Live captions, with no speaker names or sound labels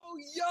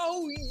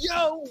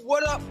Yo,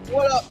 what up?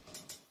 What up?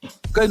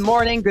 Good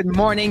morning, GMG.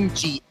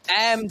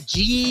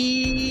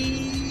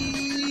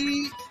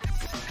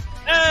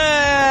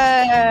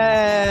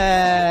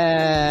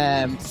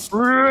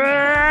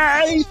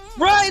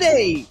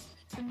 Friday,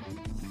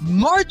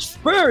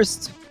 March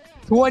 1st,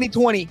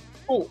 2020.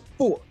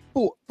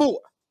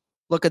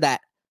 Look at that.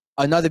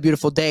 Another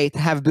beautiful day to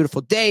have a beautiful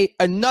day.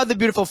 Another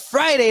beautiful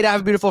Friday to have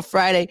a beautiful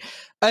Friday.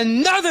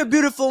 Another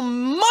beautiful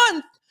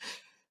month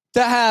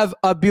to have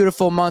a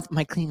beautiful month.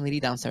 My cleaning lady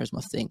downstairs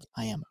must think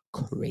I am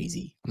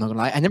crazy. I'm not gonna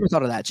lie. I never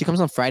thought of that. She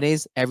comes on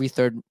Fridays every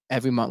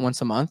month,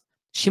 once a month.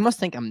 She must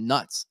think I'm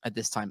nuts at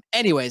this time.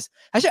 Anyways,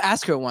 I should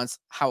ask her once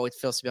how it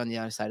feels to be on the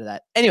other side of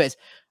that. Anyways,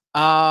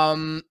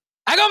 I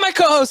got my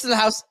co-host in the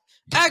house.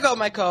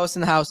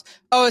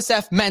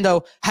 OSF,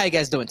 Mando. How you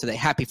guys doing today?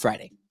 Happy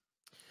Friday.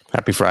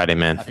 Happy Friday,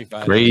 man. Happy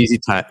Friday.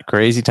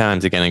 Crazy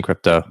times again in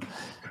crypto.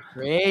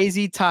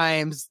 Crazy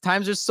times.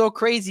 Times are so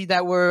crazy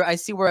that we're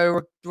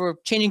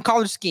changing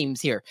color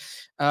schemes here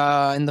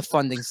in the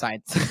funding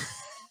side.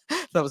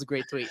 That was a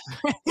great tweet.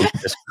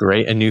 Just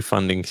create a new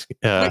funding,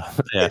 create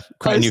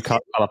a new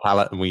color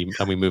palette, and we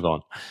move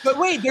on. But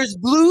wait, there's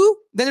blue,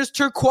 then there's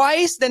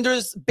turquoise, then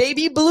there's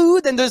baby blue,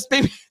 then there's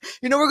baby.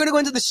 We're gonna go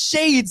into the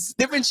shades,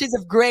 different shades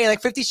of gray,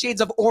 like 50 shades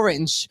of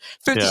orange,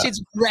 50 shades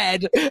of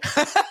red.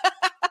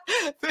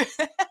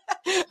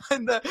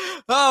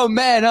 Oh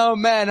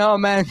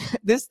man.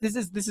 This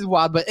is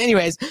wild. But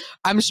anyways,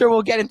 I'm sure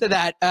we'll get into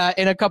that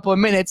in a couple of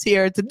minutes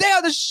here today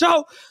on the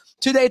show.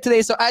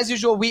 Today. So as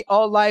usual, we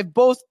all live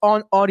both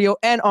on audio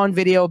and on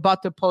video.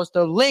 About to post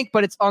a link,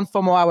 but it's on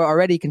FOMO Hour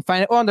already. You can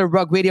find it on the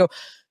Rug Radio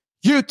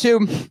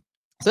YouTube.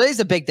 So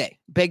today's a big day.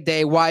 Big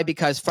day. Why?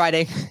 Because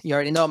Friday, you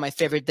already know, my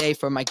favorite day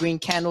for my green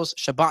candles,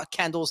 Shabbat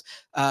candles.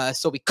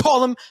 So we call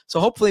them. So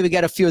hopefully we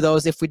get a few of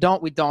those. If we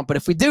don't, we don't. But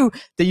if we do,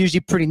 they're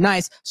usually pretty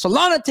nice.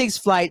 Solana takes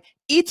flight.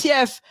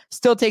 ETF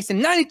still takes in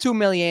 92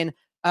 million.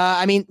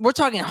 We're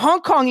talking Hong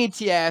Kong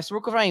ETFs.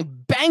 We're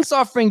talking banks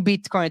offering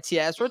Bitcoin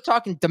ETFs. We're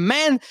talking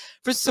demand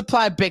for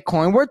supply of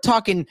Bitcoin. We're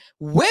talking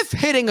WIF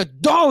hitting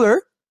 $1.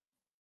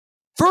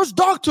 First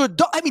dog to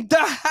 $1. The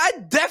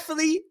hat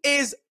definitely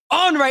is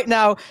on right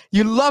now.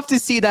 You love to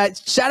see that.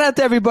 Shout out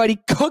to everybody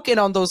cooking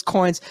on those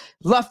coins.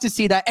 Love to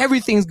see that.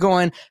 Everything's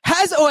going.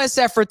 Has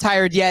OSF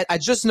retired yet? I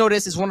just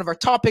noticed is one of our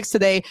topics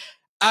today.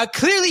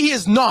 Clearly he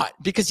is not,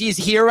 because he's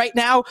here right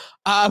now.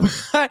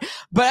 But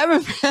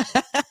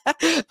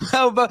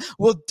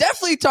we'll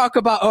definitely talk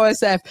about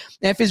OSF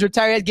and if he's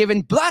retired, given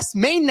Blast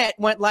Mainnet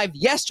went live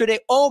yesterday.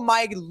 Oh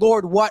my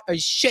Lord, what a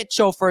shit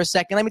show for a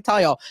second. Let me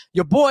tell y'all,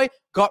 your boy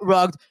got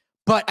rugged,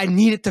 but I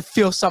needed to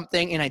feel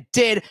something, and I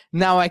did.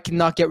 Now I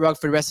cannot get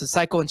rugged for the rest of the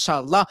cycle,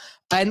 inshallah.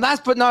 And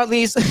last but not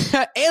least,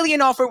 alien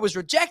offer was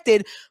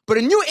rejected, but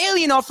a new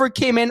alien offer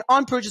came in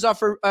on purchase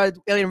offer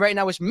alien right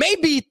now, which may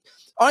be,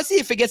 honestly,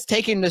 if it gets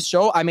taken in this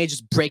show, I may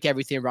just break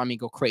everything around me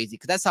and go crazy,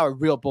 because that's how a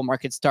real bull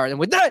market starts. And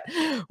with that,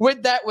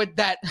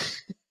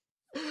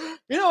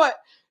 you know what?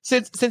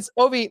 Since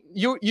Ovi,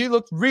 you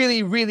looked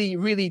really, really,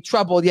 really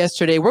troubled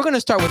yesterday, we're going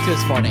to start with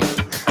this morning.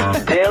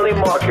 Daily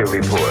Market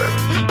Report.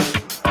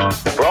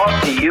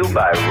 Brought to you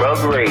by Rug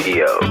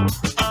Radio.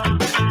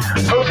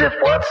 Joseph,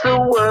 what's the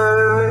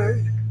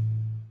word?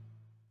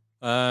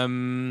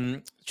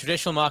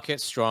 Traditional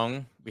markets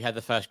strong. We had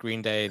the first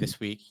green day this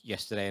week,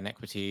 yesterday in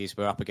equities.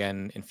 We're up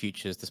again in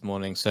futures this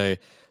morning. So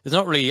there's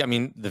not really,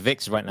 the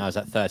VIX right now is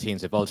at 13,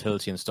 so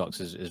volatility in stocks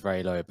is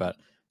very low, but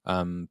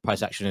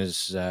price action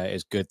is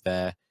good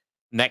there.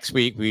 Next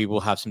week, we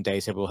will have some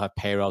data. We'll have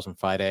payrolls on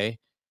Friday,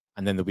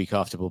 and then the week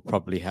after, we'll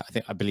probably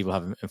I believe we'll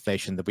have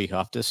inflation the week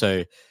after.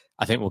 So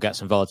I think we'll get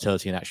some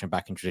volatility and action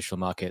back in traditional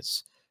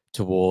markets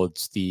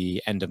towards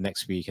the end of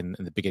next week and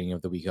the beginning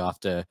of the week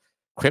after.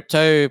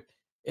 Crypto,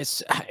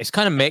 it's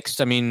kind of mixed.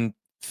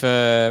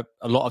 For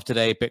a lot of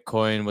today,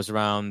 Bitcoin was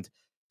around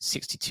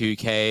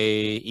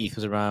 62K, ETH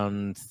was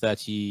around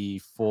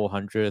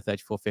 3,400,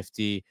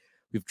 3,450.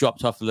 We've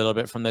dropped off a little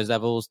bit from those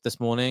levels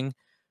this morning.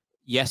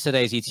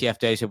 Yesterday's ETF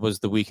data was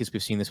the weakest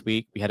we've seen this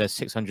week. We had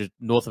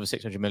north of a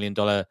 $600 million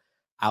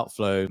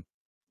outflow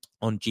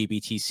on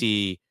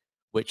GBTC,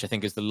 which I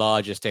think is the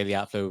largest daily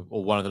outflow,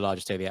 or one of the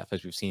largest daily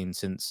outflows we've seen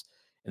since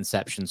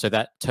inception. So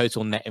that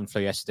total net inflow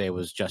yesterday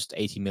was just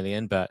 80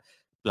 million, but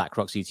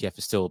BlackRock's ETF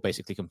is still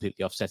basically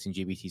completely offsetting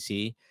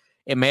GBTC.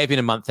 It may have been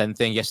a month-end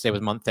thing. Yesterday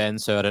was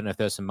month-end, so I don't know if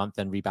there's some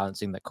month-end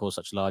rebalancing that caused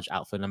such a large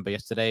outflow number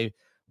yesterday.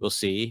 We'll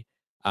see.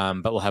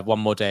 But we'll have one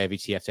more day of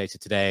ETF data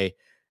today,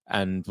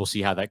 and we'll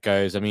see how that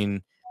goes.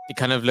 It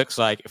kind of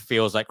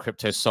feels like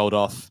crypto sold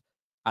off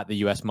at the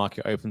US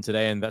market open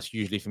today, and that's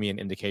usually, for me, an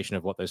indication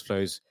of what those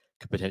flows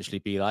could potentially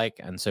be like.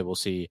 And so we'll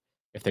see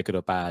if they're good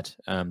or bad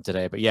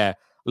today. But yeah,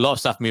 a lot of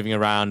stuff moving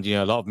around.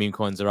 A lot of meme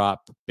coins are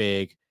up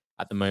big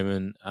at the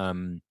moment.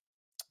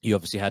 You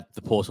obviously had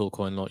the Portal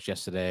coin launch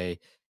yesterday.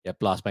 Yeah,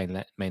 Blast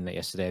mainnet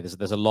yesterday.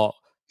 There's a lot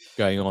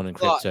going on in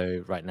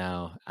crypto right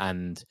now,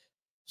 and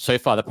so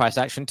far the price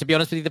action, to be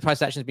honest with you, the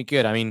price action has been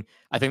good.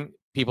 I think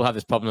people have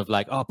this problem of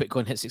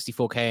Bitcoin hit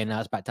 64K and now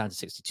it's back down to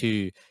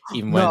 62,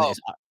 even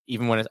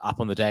when it's up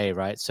on the day,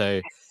 right?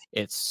 So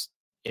it's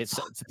it's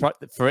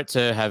for it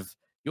to have.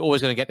 You're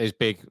always going to get those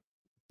big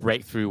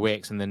breakthrough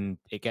wicks, and then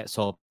it gets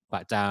all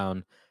back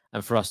down.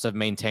 And for us to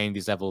maintain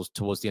these levels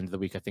towards the end of the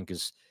week, I think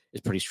is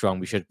pretty strong.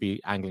 We should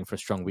be angling for a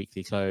strong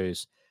weekly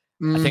close.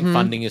 I think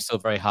funding is still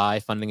very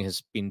high. Funding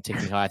has been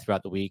ticking higher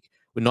throughout the week.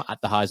 We're not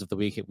at the highs of the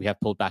week. We have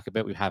pulled back a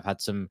bit. We have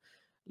had some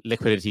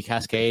liquidity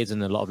cascades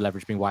and a lot of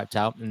leverage being wiped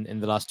out in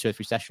the last 2 or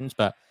 3 sessions,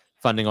 but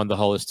funding on the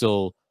whole is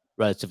still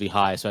relatively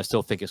high. So I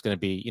still think it's going to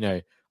be,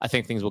 I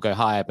think things will go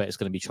higher, but it's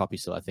going to be choppy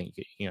still. I think,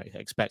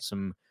 expect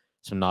some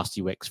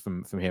nasty wicks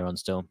from here on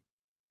still.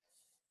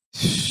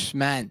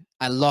 Man,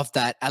 I love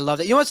that.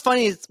 You know what's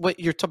funny is what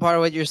part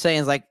of what you're saying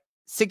is like,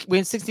 we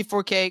had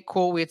 64K,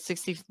 cool. We had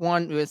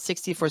 61, we had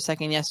 60 for a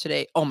second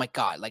yesterday. Oh my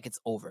God, like it's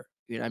over.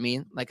 You know what I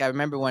mean? Like I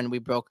remember when we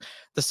broke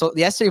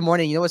yesterday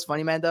morning. You know what's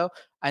funny, man? Though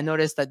I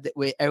noticed that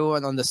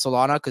everyone on the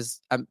Solana,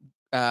 because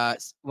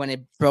when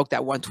it broke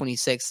that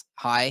 126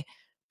 high,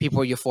 people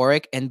were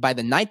euphoric, and by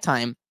the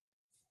nighttime,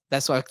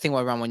 that's what I think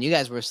around when you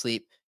guys were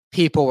asleep,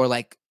 people were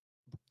like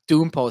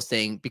doom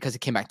posting because it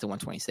came back to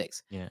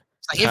 126. Yeah.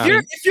 Like if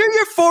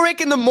you're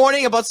euphoric in the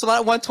morning about Solana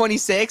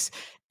 126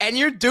 and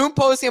you're doom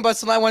posting about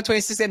Solana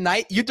 126 at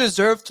night, you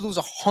deserve to lose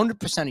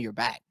 100% of your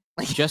bag.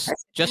 Like, just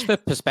for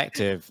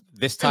perspective,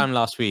 this time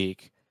last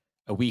week,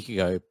 a week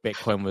ago,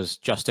 Bitcoin was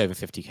just over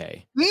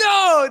 50K.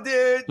 No,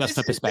 dude. Just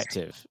for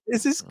perspective.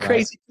 This is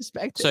crazy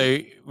perspective. So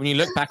when you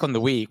look back on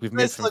the week, we've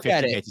moved from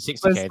 50K to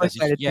 60K.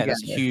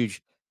 That's a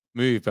huge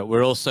move, but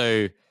we're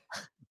also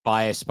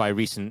biased by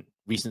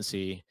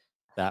recency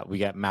that we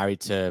get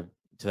married to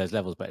those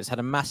levels, but it's had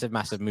a massive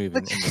move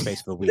in the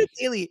space of a week.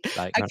 Really,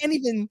 like, I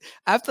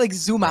have to like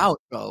zoom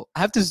out, bro. I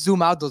have to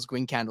zoom out. Those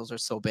green candles are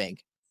so big.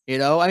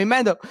 I mean,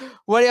 Mando,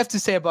 what do you have to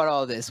say about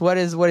all this? What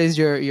is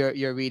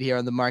your read here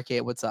on the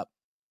market? What's up?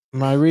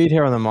 My read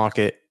here on the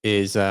market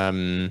is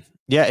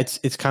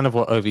it's kind of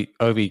what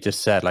Ovi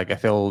just said. Like I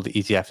feel the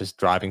ETF is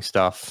driving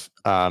stuff.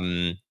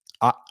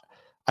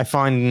 I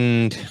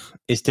find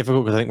it's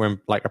difficult because I think we're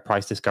in like a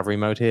price discovery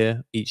mode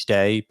here each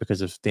day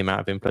because of the amount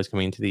of inflows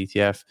coming into the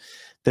ETF.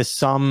 There's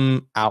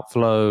some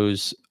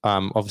outflows,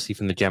 obviously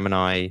from the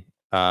Gemini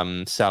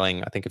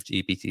selling, I think, of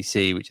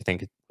GBTC, which I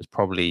think was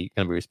probably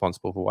going to be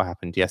responsible for what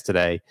happened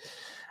yesterday.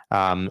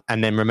 And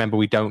then remember,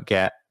 we don't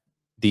get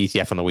the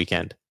ETF on the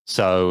weekend.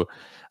 So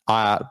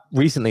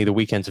recently, the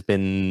weekends have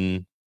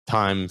been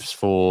times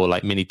for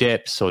like mini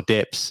dips or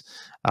dips.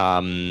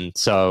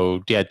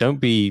 So yeah, don't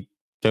be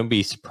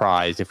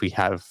surprised if we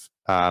have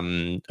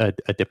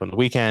a dip on the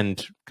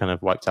weekend, kind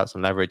of wipes out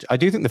some leverage. I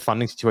do think the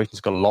funding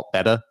situation's got a lot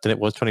better than it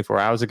was 24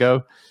 hours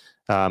ago.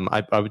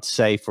 I would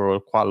say for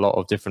quite a lot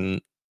of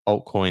different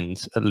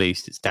altcoins, at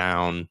least it's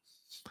down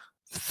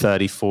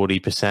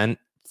 30-40%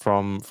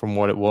 from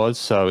what it was.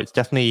 So it's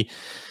definitely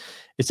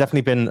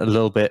been a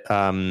little bit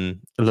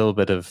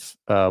of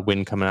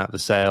wind coming out of the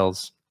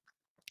sails.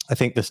 I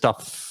think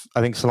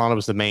Solana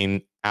was the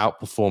main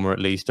outperformer, at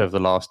least over the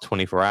last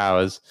 24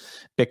 hours.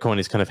 Bitcoin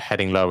is kind of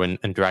heading low and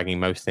dragging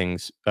most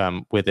things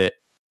with it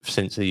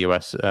since the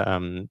US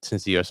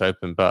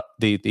Open. But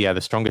the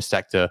strongest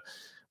sector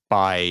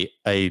by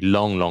a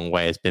long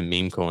way has been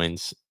meme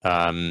coins,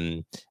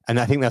 and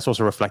I think that's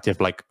also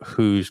reflective like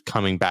who's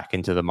coming back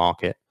into the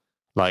market.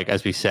 Like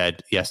as we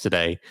said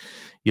yesterday,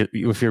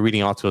 if you're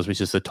reading articles,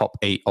 which is the top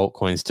 8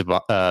 altcoins to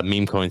buy,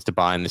 meme coins to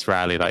buy in this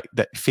rally, like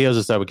that feels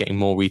as though we're getting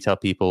more retail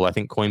people. I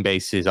think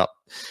Coinbase is up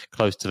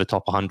close to the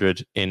top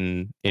 100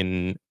 in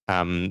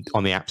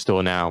on the App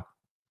Store now,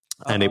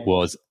 and it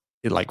was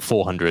like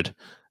 400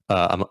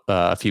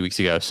 a few weeks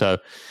ago. So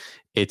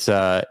it's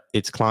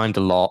climbed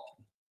a lot,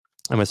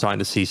 and we're starting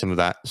to see some of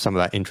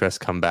that interest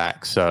come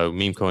back. So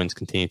meme coins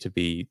continue to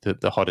be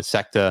the hottest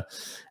sector,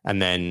 and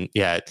then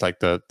it's like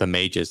the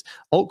majors.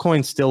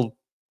 Altcoins still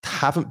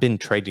haven't been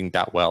trading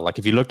that well. Like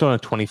if you looked on a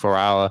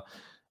 24-hour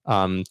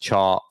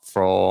chart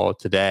for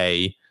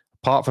today,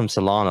 apart from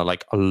Solana,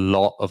 like a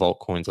lot of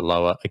altcoins are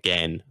lower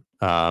again.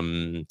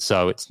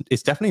 So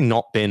it's definitely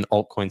not been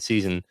altcoin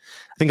season.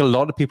 I think a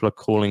lot of people are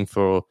calling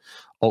for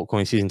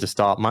altcoin season to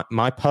start.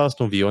 My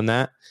personal view on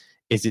that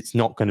is it's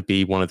not going to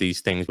be one of these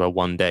things where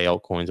one day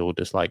altcoins will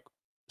just like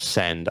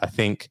send. I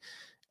think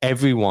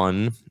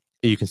everyone,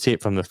 you can see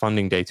it from the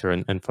funding data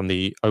and from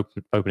the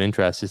open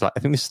interest, is like,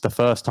 I think this is the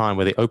first time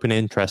where the open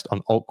interest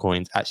on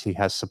altcoins actually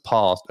has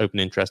surpassed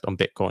open interest on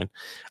Bitcoin,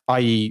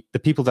 i.e. the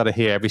people that are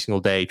here every single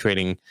day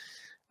trading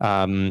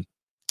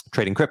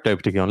crypto,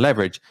 particularly on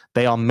leverage,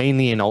 they are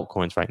mainly in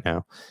altcoins right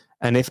now.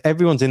 And if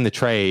everyone's in the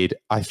trade,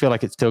 I feel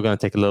like it's still going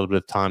to take a little bit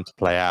of time to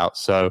play out.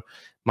 So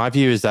my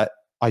view is that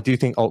I do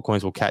think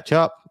altcoins will catch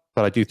up,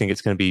 but I do think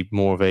it's going to be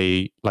more of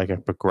a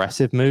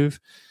progressive move.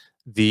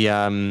 The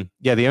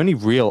only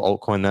real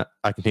altcoin that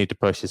I continue to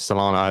push is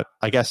Solana.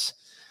 I guess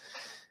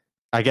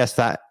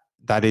that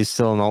is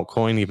still an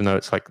altcoin, even though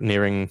it's like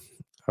nearing,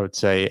 I would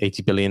say,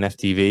 80 billion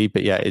FTV.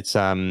 But yeah,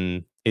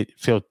 it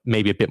feels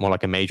maybe a bit more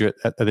like a major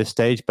at this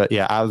stage. But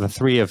yeah, out of the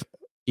 3 of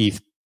ETH,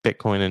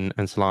 Bitcoin,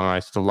 and Solana, I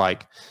still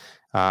like,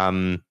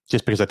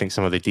 just because I think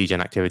some of the degen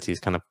activity is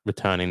kind of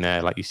returning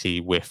there. Like you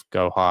see WIF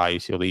go high, you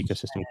see all the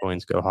ecosystem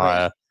coins go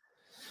higher.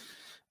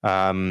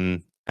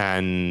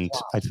 And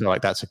I feel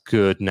like that's a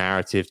good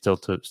narrative still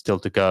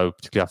to go,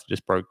 particularly after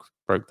just broke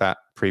that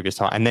previous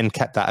high and then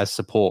kept that as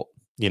support.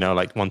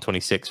 Like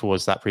 126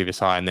 was that previous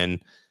high, and then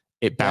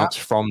it bounced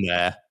from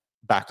there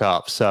back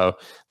up. So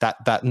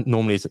that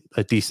normally is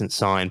a decent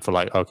sign for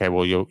like, okay,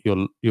 well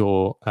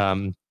your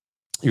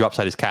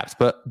upside is capped,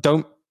 but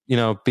don't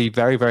be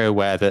very, very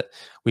aware that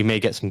we may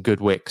get some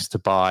good wicks to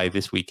buy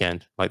this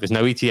weekend. Like there's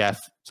no ETF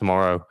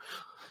tomorrow.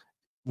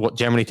 What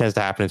generally tends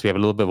to happen is we have a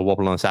little bit of a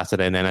wobble on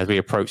Saturday, and then as we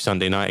approach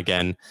Sunday night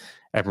again,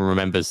 everyone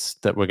remembers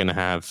that we're going to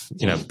have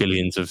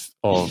billions of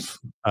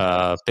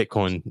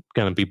Bitcoin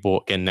going to be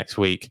bought again next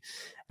week,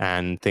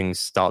 and things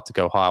start to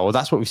go higher. Well,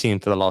 that's what we've seen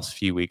for the last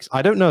few weeks.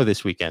 I don't know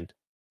this weekend.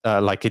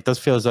 Like it does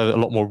feel as though a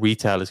lot more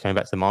retail is coming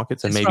back to the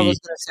markets, and That's maybe what I was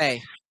going to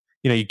say.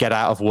 You get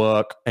out of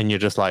work and you're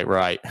just like,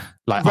 right.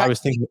 Like I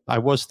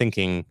was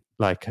thinking,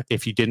 like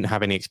if you didn't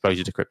have any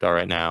exposure to crypto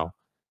right now,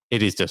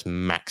 it is just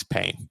max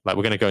pain. Like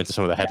we're going to go into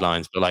some of the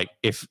headlines, but like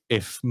if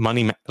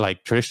money,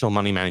 like traditional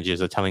money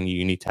managers are telling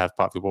you need to have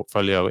part of your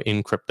portfolio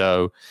in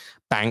crypto,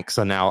 banks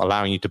are now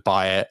allowing you to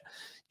buy it.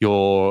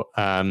 Your,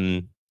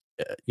 the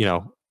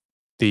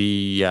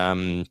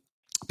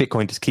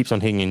Bitcoin just keeps on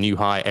hitting a new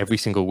high every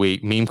single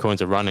week. Meme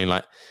coins are running.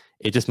 Like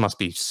it just must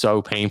be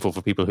so painful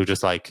for people who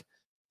just like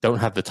don't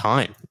have the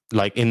time,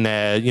 like in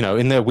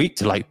their week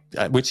to like,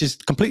 which is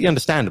completely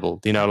understandable.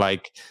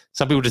 Like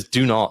some people just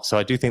do not. So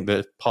I do think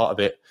that part of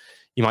it,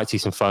 you might see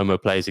some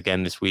FOMO plays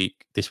again this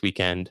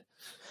weekend.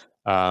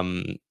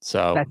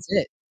 So that's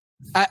it.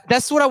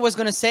 That's what I was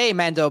going to say,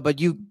 Mando, but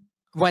you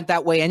went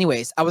that way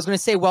anyways. I was going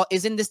to say, well,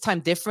 isn't this time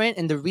different?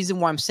 And the reason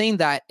why I'm saying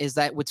that is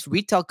that with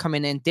retail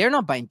coming in, they're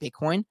not buying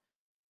Bitcoin.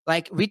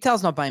 Like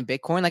retail's not buying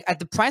Bitcoin. Like at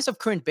the price of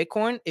current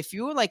Bitcoin, if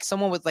you were like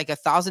someone with like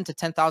 $1,000 to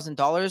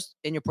 $10,000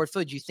 in your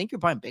portfolio, do you think you're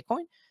buying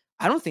Bitcoin?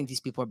 I don't think these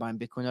people are buying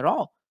Bitcoin at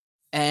all.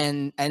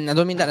 And I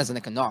don't mean that as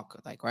like a knock,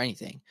 like or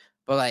anything,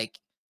 but like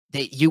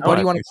what do you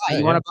want to buy?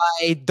 You want to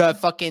buy the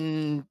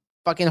fucking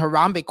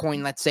Haram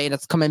Bitcoin, let's say,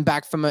 that's coming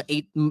back from an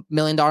 $8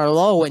 million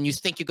low, and you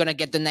think you're gonna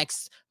get the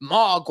next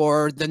MOG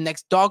or the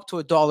next dog to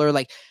 $1.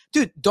 Like,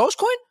 dude,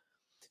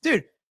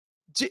 Dogecoin,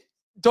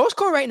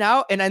 Dogecoin right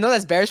now, and I know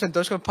that's bearish when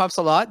Dogecoin pumps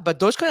a lot, but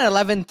Dogecoin at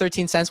 11,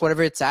 13 cents,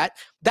 whatever it's at,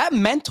 that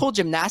mental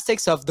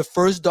gymnastics of the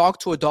first dog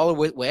to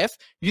 $1 with,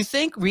 you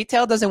think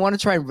retail doesn't want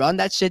to try and run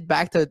that shit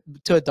back to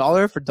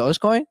 $1 for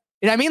Dogecoin?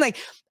 You know what I mean? Like,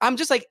 I'm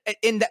just like,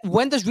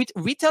 when does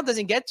retail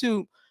doesn't get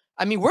to,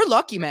 I mean, we're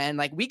lucky, man.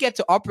 Like, we get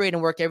to operate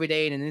and work every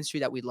day in an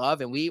industry that we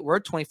love, and we're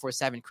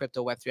 24/7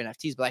 crypto, Web3,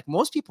 NFTs, but like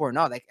most people are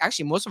not. Like,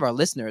 actually, most of our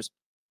listeners,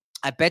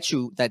 I bet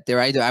you that they're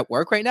either at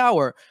work right now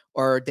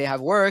or they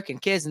have work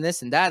and kids and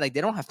this and that. Like they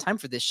don't have time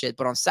for this shit.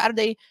 But on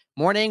Saturday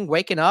morning,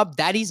 waking up,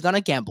 daddy's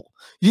gonna gamble.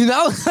 Like,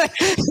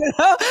 like, you know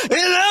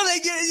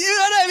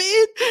what I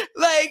mean?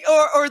 Like,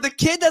 or the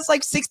kid that's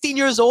like 16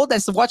 years old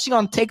that's watching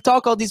on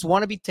TikTok, all these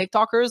wannabe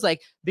TikTokers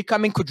like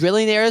becoming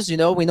quadrillionaires.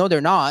 We know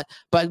they're not.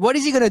 But what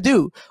is he gonna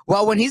do?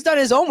 Well, when he's done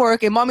his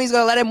homework and mommy's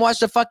gonna let him watch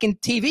the fucking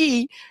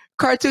TV.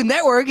 Cartoon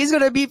Network, he's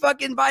gonna be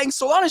fucking buying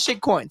Solana shit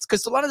coins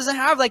because Solana doesn't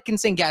have like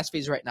insane gas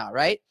fees right now,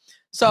 right?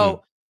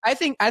 So I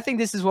think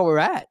this is where we're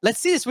at. Let's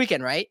see this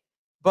weekend, right?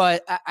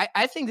 But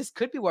I think this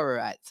could be where we're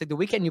at. It's like the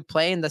weekend you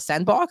play in the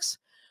sandbox,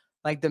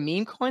 like the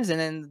meme coins, and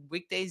then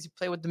weekdays you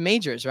play with the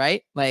majors,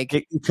 right? Like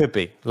it could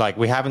be. Like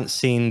we haven't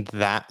seen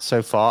that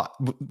so far.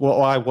 What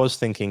I was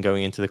thinking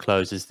going into the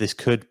close is this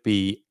could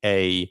be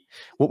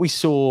what we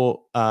saw.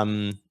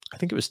 I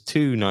think it was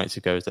 2 nights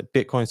ago, is that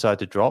Bitcoin started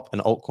to drop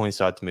and altcoins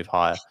started to move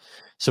higher.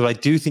 So I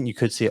do think you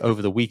could see it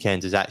over the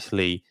weekends is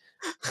actually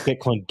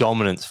Bitcoin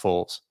dominance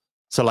falls.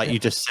 So like you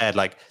just said,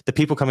 like the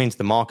people coming into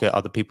the market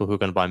are the people who are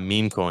going to buy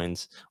meme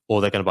coins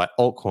or they're going to buy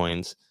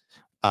altcoins.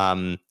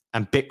 And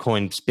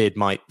Bitcoin's bid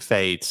might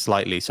fade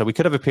slightly. So we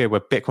could have a period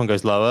where Bitcoin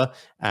goes lower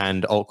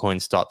and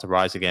altcoins start to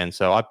rise again.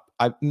 So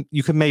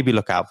you could maybe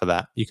look out for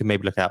that.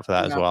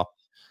 As well.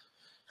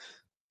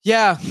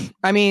 Yeah.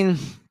 I mean,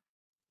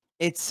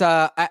 it's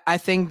I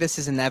think this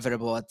is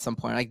inevitable at some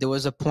point. Like there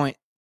was a point,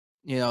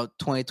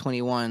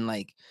 2021,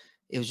 like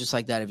it was just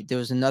like that. If there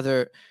was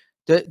another,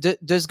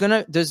 there's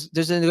gonna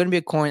be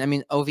a coin. I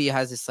mean, OV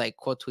has this like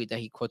quote tweet that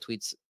he quote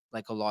tweets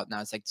like a lot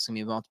now. It's like there's gonna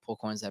be multiple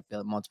coins that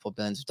build multiple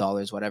billions of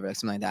dollars, whatever, like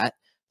something like that.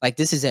 Like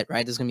this is it,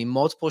 right? There's gonna be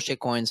multiple shit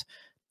coins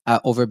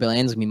over $1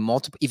 billion. There's gonna be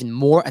multiple, even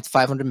more at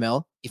 500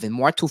 mil, even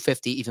more at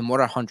 250, even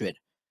more at 100.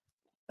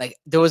 Like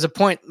there was a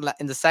point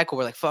in the cycle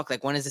where like, fuck,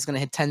 like when is this going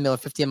to hit 10 mil or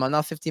 15 mil?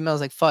 Now 15 mil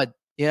is like FUD.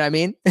 You know what I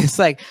mean? It's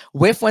like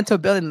WIF went to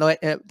 $1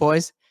 billion,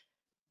 boys.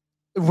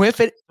 WIF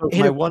it.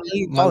 My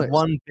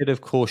one bit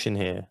of caution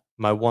here.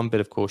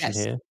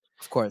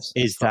 Of course.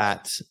 Is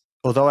that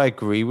although I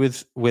agree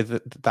with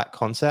that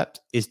concept,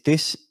 is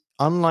this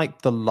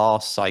unlike the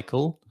last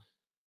cycle,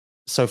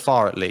 so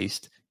far at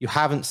least, you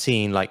haven't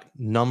seen like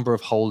number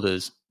of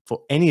holders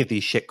for any of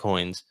these shit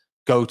coins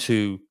go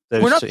to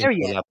those. We're not there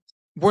yet.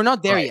 We're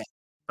not there yet.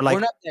 Like,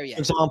 we're not there yet.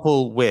 For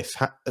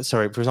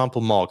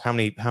example, MOG, how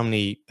many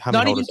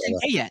not holders even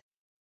 10K yet.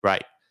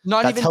 Right.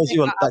 Not that even tells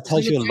you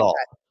a lot.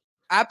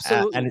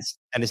 Absolutely.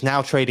 And it's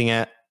now trading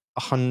at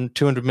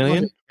 200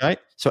 million, right?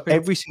 So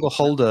every single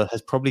holder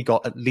has probably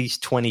got at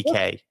least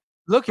 20K.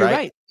 Look, you're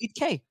right.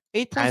 8K,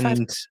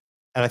 8.5.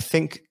 And I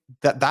think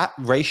that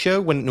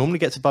ratio, when it normally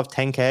gets above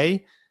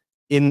 10K,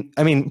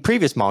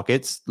 previous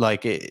markets,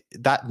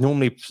 that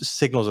normally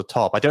signals a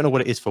top. I don't know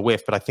what it is for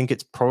WIF, but I think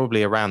it's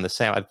probably around the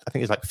same. I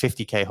think it's like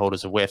 50K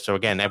holders of WIF. So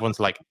again, everyone's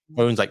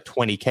owns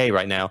 20K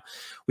right now.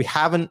 We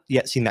haven't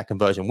yet seen that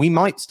conversion. We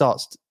might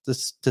start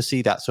to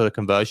see that sort of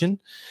conversion,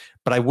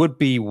 but I would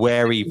be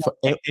wary for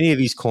any of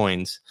these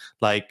coins.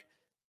 Like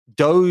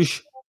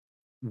Doge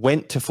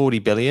went to 40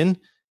 billion.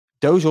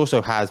 Doge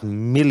also has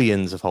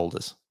millions of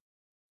holders.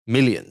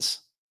 Millions.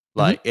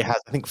 It has,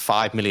 I think,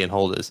 5 million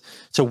holders.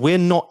 So we're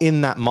not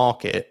in that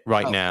market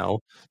right now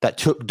that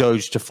took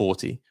Doge to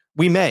 40.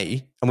 We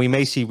may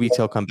see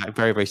retail come back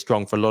very, very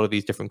strong for a lot of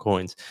these different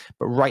coins.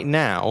 But right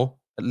now,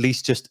 at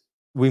least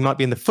we might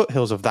be in the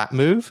foothills of that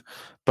move.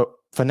 But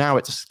for now,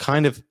 it's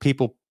kind of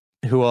people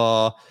who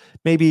are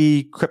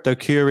maybe crypto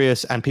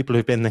curious and people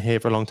who've been here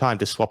for a long time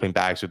just swapping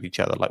bags with each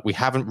other. We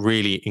haven't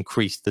really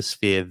increased the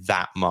sphere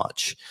that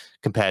much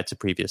compared to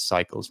previous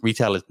cycles.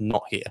 Retail is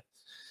not here.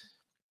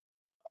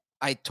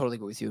 I totally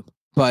agree with you,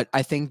 but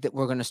I think that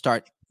we're going to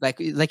start like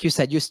you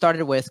said. You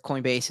started with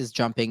Coinbase is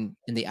jumping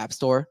in the App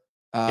Store,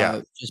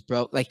 just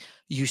broke.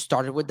 You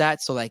started with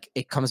that, so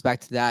it comes back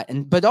to that.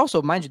 But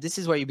also, mind you, this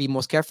is where you be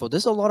most careful.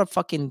 There's a lot of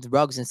fucking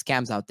rugs and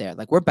scams out there.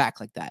 We're back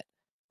like that.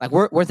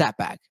 We're that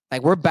back.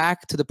 We're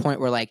back to the point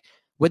where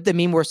with the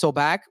meme, we're so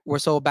back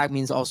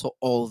means also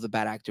all of the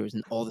bad actors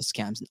and all the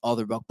scams and all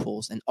the rug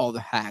pulls and all the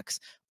hacks,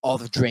 all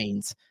the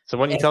drains. So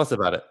why don't you tell us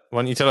about it?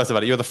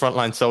 You're the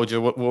frontline soldier.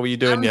 What were you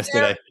doing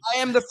yesterday? I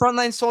am the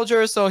frontline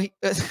soldier. So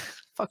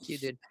fuck you,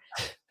 dude.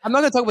 I'm not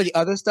going to talk about the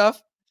other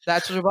stuff.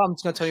 That's what I'm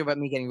just going to tell you about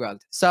me getting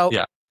rugged. So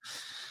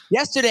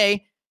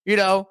yesterday,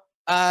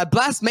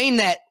 Blast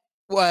mainnet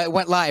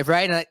went live,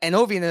 right? And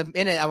Ovi, in a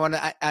minute, I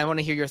want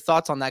to hear your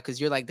thoughts on that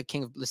because you're the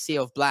king of the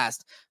CEO of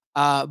Blast.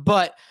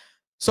 But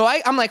so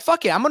I'm like,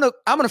 fuck it. I'm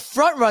gonna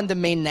front run the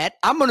mainnet.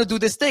 I'm gonna do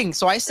this thing.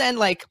 So I send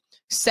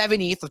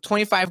 7 ETH of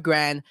 25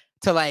 grand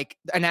to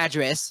an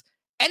address,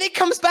 and it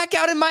comes back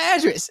out in my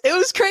address. It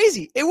was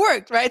crazy. It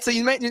worked, right?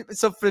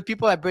 So for the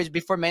people at Bridge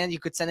before mainnet, you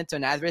could send it to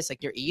an address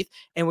your ETH,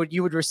 and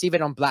you would receive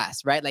it on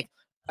Blast, right?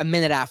 A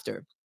minute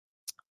after.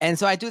 And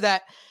so I do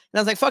that, and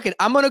I was like, fuck it.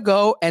 I'm gonna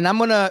go and I'm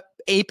gonna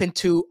ape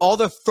into all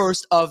the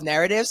first of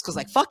narratives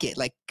because fuck it.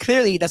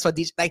 Clearly that's what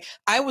these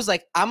I was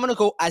I'm gonna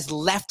go as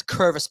left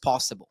curve as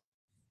possible.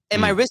 And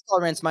my risk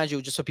tolerance, mind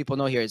you, just so people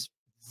know here, is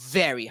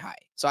very high.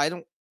 So I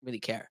don't really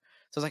care.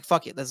 So I was like,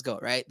 fuck it, let's go,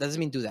 right? Doesn't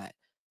mean do that.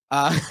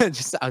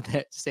 Just out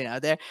there, just staying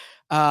out there.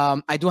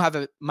 I do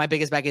have my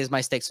biggest bag is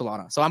my stake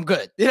Solana. So I'm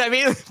good. You know what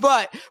I mean?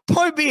 But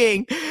point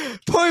being,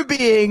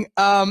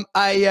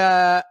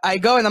 I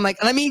go and I'm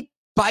like, let me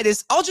buy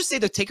this. I'll just say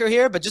the ticker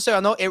here, but just so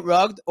you know, it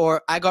rugged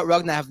or I got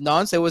rugged and I have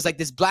none. So it was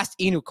this Blast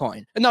Inu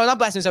coin. No, not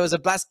Blast Inu. So it was a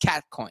Blast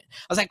Cat coin.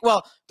 I was like,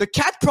 well, the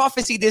cat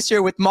prophecy this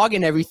year with Mog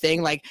and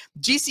everything,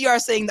 GCR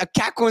saying the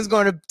cat coin is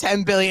going to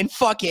 10 billion.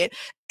 Fuck it.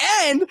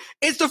 And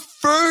it's the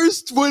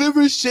first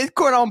whatever shit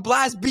coin on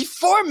Blast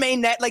before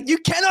mainnet. You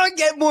cannot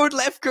get more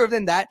left curve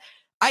than that.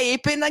 I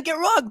ape it and I get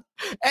rugged.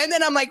 And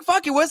then I'm like,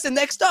 fuck it, what's the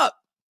next up?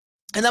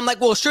 And I'm like,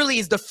 well, surely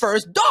it's the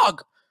first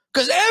dog.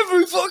 Because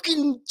every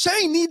fucking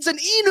chain needs an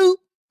Inu,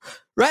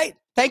 right?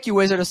 Thank you,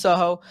 Wizard of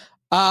Soho.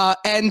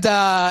 And so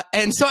I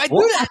do that.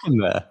 What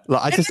happened there?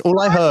 All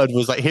I heard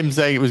was him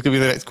saying it was going to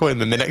be the next coin,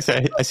 and the next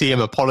day I see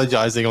him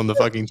apologizing on the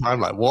fucking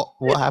timeline.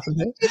 What happened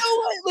here? You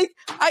know what?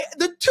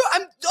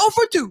 I'm 0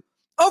 for 2.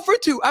 0 for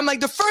 2. I'm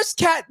the first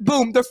cat,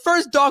 boom, the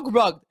first dog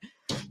rugged.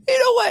 You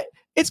know what?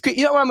 It's great.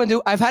 You know what I'm gonna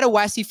do? I've had a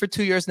WASI for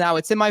 2 years now.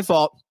 It's in my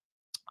vault.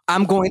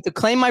 I'm going to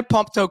claim my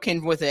pump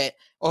token with it,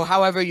 or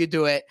however you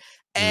do it.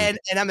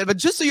 But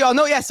just so y'all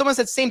know, someone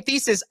said same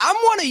thesis. I'm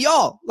one of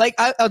y'all.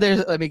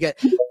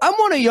 I'm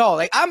one of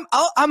y'all.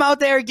 I'm out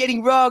there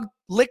getting rugged,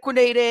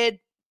 liquidated.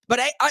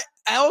 But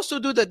I also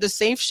do the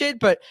safe shit.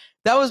 But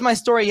that was my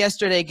story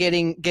yesterday,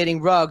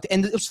 getting rugged.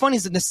 And it was funny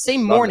is in the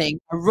same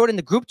morning, I wrote in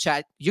the group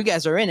chat. You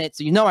guys are in it,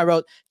 so I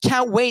wrote,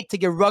 can't wait to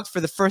get rugged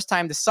for the first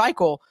time this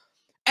cycle.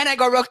 And I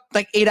got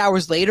rugged 8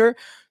 hours later.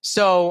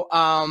 So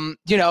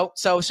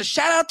so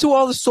shout out to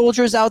all the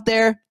soldiers out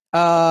there.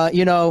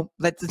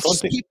 Let's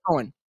just keep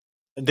going.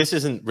 This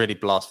isn't really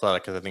blast further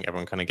because I think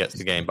everyone kind of gets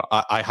the game. But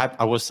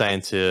I was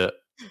saying to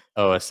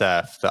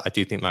OSF that I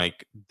do think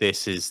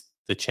this is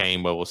the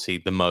chain where we'll see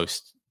the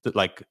most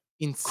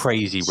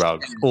crazy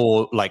rugs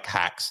or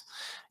hacks.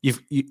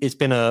 It's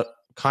been a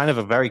kind of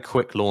a very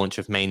quick launch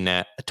of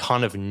mainnet. A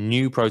ton of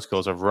new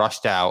protocols have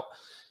rushed out.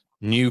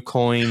 New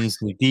coins,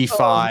 new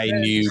DeFi,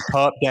 new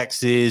perp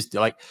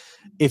dexes.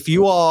 If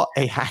you are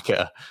a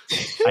hacker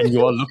and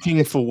you are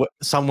looking for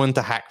someone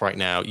to hack right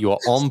now, you are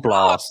on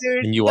Blast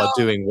and you are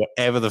doing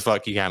whatever the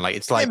fuck you can.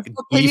 It's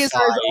opinions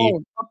are his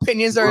own.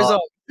 Opinions are his own.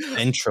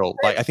 Central.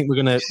 I think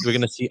we're gonna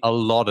see a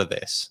lot of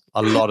this.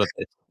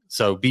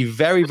 So be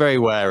very, very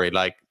wary.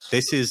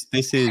 This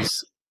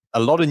is a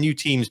lot of new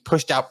teams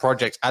pushed out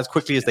projects as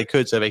quickly as they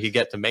could so they could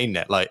get to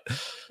mainnet. Like,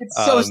 it's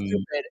so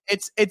stupid.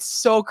 It's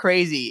so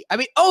crazy. I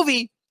mean,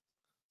 Ovi,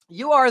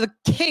 you are the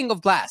king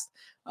of Blast.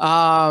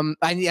 At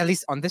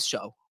least on this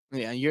show.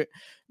 Yeah, you're.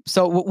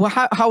 So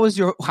how was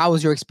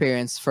your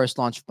experience first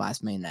launch of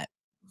Blast mainnet?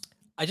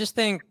 I just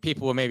think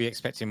people were maybe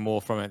expecting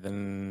more from it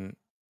than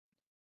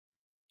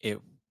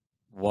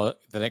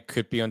it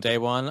could be on day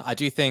one. I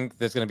do think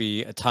there's going to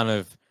be a ton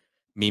of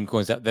meme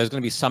coins there's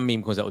going to be some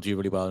meme coins that will do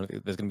really well.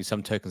 There's going to be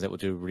some tokens that will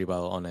do really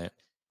well on it.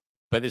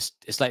 But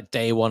it's like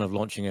day one of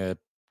launching a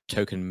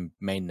token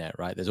mainnet,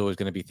 right? There's always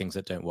going to be things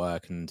that don't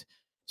work, and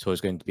it's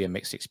always going to be a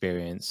mixed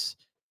experience.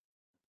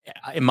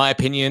 In my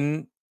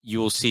opinion, you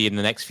will see in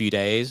the next few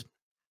days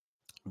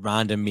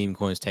random meme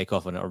coins take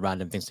off on it, or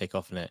random things take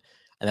off on it,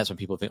 and that's when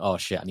people think, oh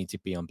shit, I need to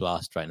be on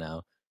Blast right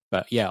now.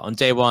 But yeah, on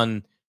day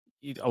one,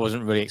 I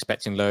wasn't really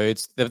expecting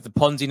loads. The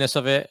Ponziness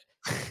of it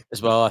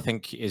as well, I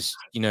think, is,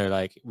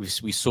 like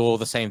we saw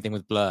the same thing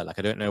with Blur. Like,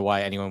 I don't know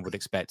why anyone would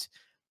expect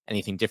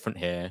anything different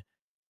here.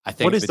 I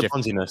think what is the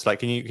Ponziness? Like,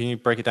 can you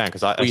break it down?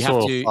 Because I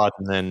saw a part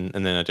and then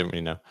I didn't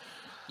really know.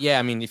 Yeah,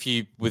 I mean, if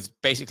you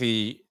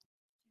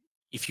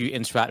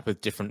interact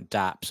with different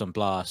dApps on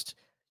Blast,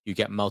 you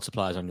get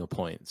multipliers on your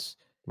points.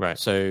 Right.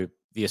 So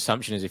the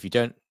assumption is if you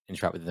don't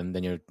interact with them,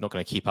 then you're not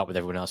going to keep up with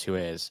everyone else who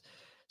is.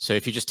 So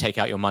if you just take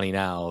out your money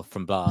now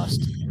from Blast,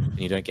 then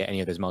you don't get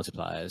any of those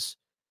multipliers.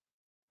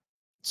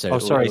 So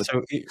So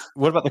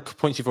what about the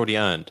points you've already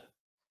earned?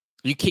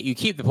 You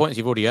keep the points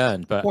you've already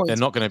earned, but they're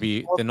not going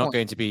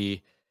to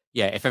be.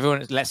 Yeah, if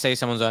everyone, let's say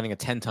someone's earning a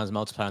 10 times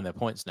multiplier on their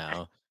points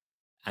now,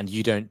 and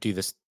you don't do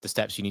the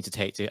steps you need to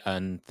take to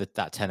earn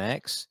that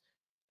 10x,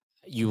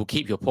 you will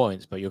keep your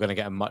points, but you're going to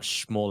get a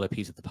much smaller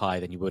piece of the pie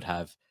than you would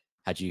have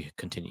had you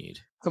continued.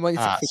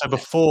 So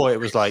before it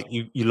was like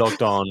you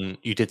logged on,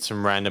 you did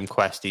some random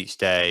quest each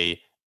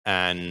day,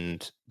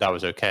 and that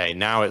was okay.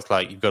 Now it's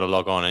like you've got to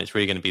log on, and it's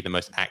really going to be the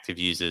most active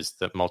users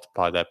that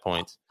multiply their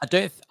points. I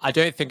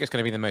don't think it's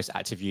going to be the most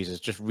active users.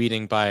 Just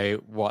reading by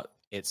what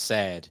it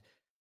said,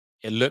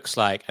 it looks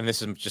like, and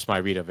this is just my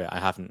read of it, I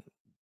haven't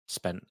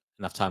spent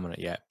enough time on it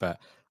yet, but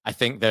I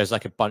think there's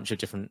like a bunch of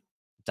different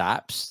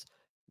dApps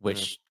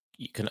which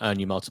you can earn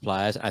you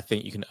multipliers. I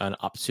think you can earn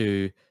up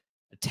to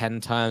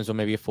 10 times or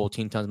maybe a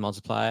 14 times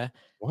multiplier.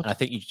 What? And I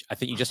think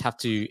you just have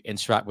to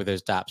interact with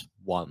those dApps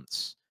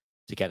once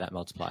to get that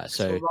multiplier.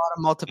 So a lot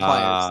of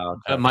multipliers.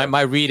 Okay.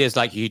 My read is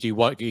like you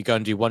go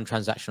and do one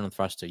transaction on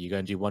Thruster, you go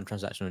and do one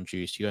transaction on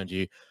Juice, you go and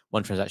do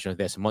one transaction on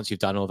this, and once you've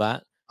done all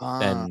that,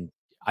 then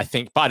I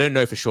think, but I don't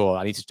know for sure.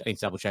 I need to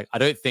double check. I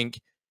don't think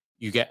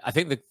you get. I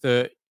think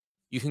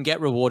you can get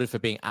rewarded for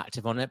being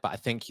active on it, but I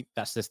think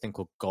that's this thing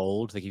called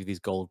gold. They give you these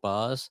gold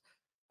bars,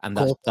 and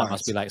that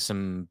must be like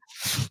some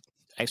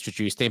extra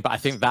juice thing. But I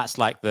think that's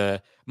like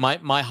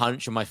my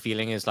hunch or my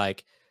feeling is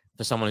like,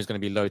 for someone who's going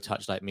to be low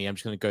touch like me, I'm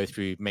just going to go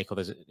through, make all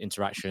those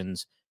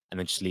interactions, and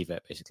then just leave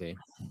it basically.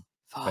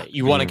 But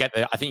you want to get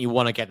I think you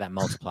want to get that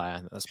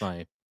multiplier. That's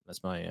my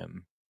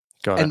and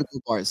the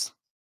gold bars.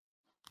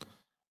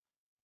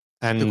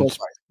 And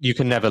you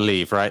can never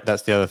leave, right?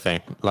 That's the other thing.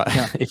 Like,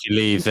 if you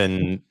leave,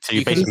 then so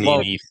you basically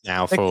leave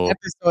now like for an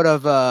episode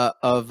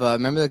of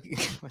remember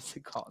what's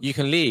it called? You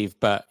can leave,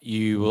 but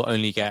you will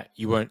only get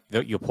your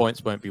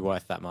points won't be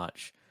worth that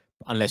much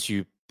unless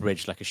you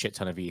bridge like a shit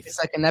ton of ETH. It's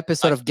like an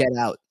episode of Get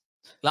Out.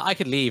 Like, I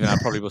could leave and I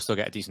probably will still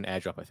get a decent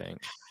airdrop, I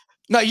think.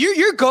 No,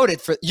 you're goated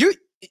for you.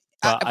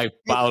 But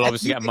I'll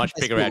obviously get a much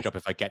bigger airdrop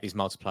if I get these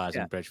multipliers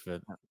and bridge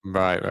for.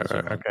 Right.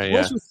 Okay,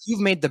 yeah.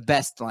 You've made the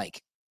best,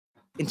 like,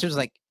 in terms of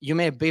like, you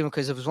may have been,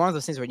 because it was one of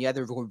those things where you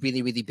either go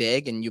really, really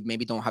big and you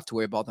maybe don't have to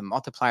worry about the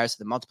multipliers to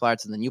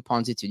the new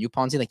Ponzi to new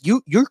Ponzi. Like,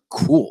 you're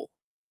cool.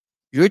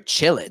 You're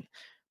chilling.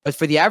 But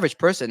for the average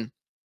person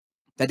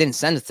that didn't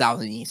send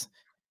 1,000 ETH,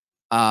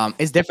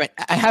 it's different.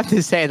 I have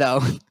to say,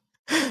 though,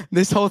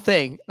 this whole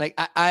thing, like,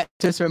 I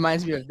just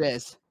reminds me of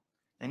this.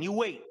 And you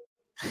wait.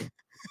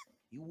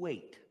 You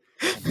wait.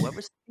 And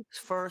whoever speaks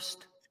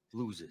first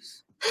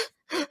loses.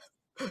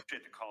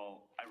 Appreciate the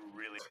call. I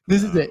really.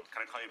 This is it.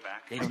 Can I call you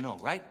back? They don't know,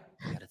 right?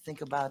 They got to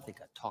think about it. They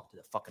got to talk to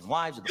their fucking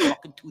wives or the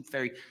fucking tooth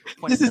fairy.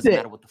 This is doesn't it.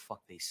 matter what the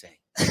fuck they say.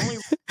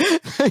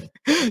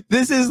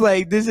 This is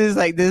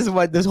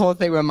what this whole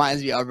thing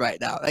reminds me of right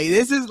now. Like,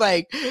 this is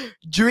like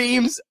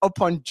dreams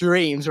upon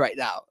dreams right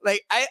now.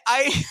 Like,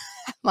 I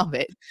love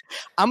it.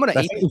 I'm gonna.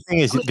 The thing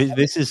is,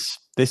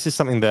 this is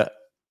something that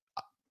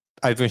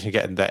I think to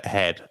get in that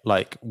head.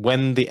 Like,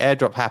 when the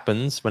airdrop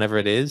happens, whenever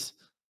it is,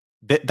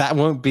 that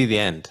won't be the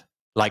end.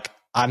 Like,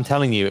 I'm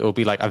telling you, it will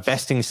be like a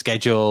vesting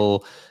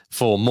schedule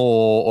for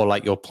more, or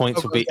like your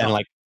points will be, and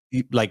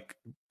like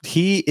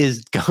he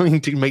is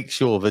going to make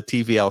sure the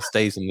TVL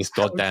stays in this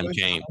goddamn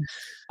game.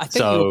 I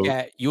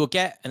think you'll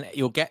get the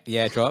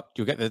airdrop.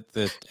 You'll get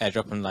the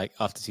airdrop in like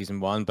after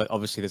season 1, but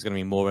obviously there's going to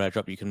be more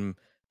airdrop you can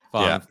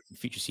farm in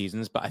future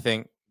seasons. But I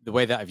think the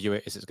way that I view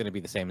it is it's going to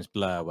be the same as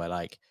Blur, where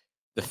like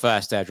the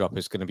first airdrop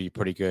is going to be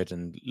pretty good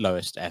and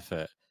lowest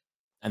effort,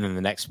 and then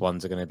the next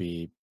ones are going to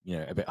be,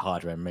 a bit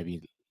harder and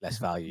maybe less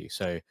value.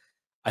 So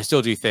I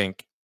still do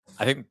think,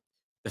 I think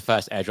the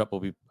first airdrop will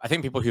be. I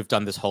think people who've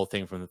done this whole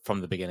thing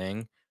from the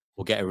beginning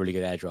will get a really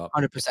good airdrop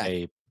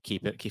 100%.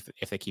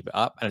 if they keep it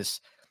up. And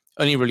it's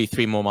only really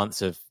 3 more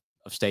months of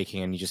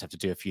staking, and you just have to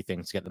do a few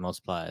things to get the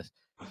multipliers.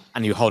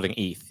 And you're holding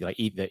ETH, like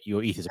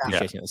your ETH is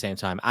appreciating at the same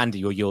time, and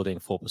you're yielding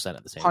 4%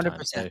 at the same 100%.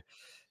 time. So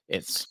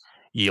it's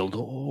Yield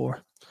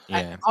or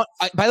yeah.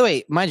 By the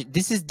way, mind you,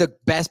 this is the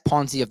best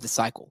Ponzi of the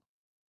cycle.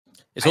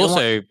 It's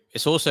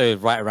also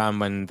right around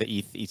when the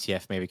ETH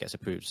ETF maybe gets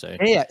approved. So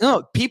Yeah.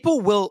 No,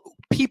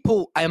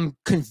 I'm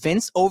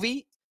convinced,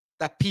 Ovi,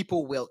 that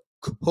people will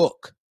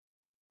cook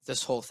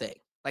this whole thing.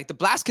 Like the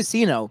Blast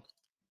Casino,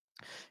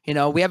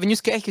 we have a new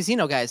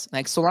casino, guys.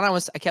 Like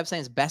Solana I kept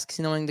saying it's best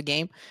casino in the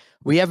game.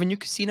 We have a new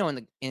casino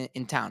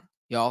in town,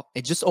 y'all.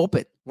 It just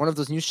opened. One of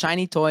those new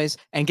shiny toys.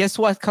 And guess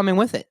what's coming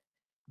with it?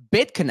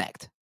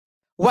 BitConnect.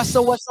 What's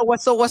so?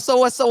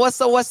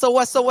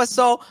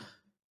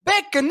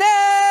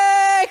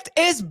 BitConnect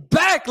is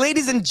back,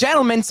 ladies and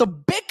gentlemen. So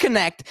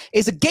BitConnect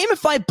is a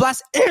gamified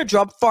Blast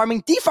airdrop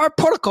farming DeFi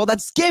protocol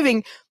that's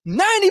giving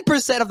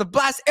 90% of the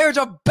Blast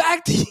airdrop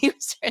back to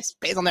users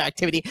based on their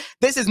activity.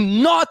 This is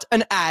not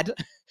an ad.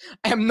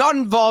 I am not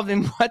involved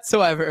in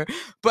whatsoever,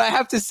 but I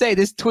have to say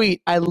this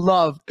tweet I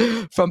loved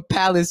from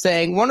Palace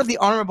saying, one of the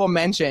honorable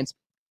mentions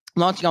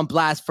launching on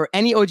Blast. For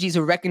any OGs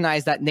who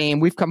recognize that name,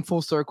 we've come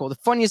full circle. The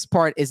funniest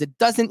part is it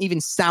doesn't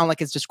even sound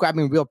like it's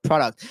describing a real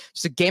product.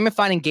 Just a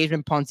gamified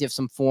engagement Ponzi of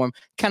some form,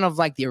 kind of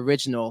like the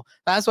original.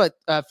 That's what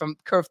from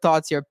Curve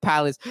Thoughts here,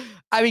 Palace.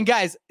 I mean,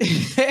 guys,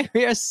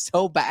 we are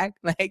so back.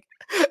 Like,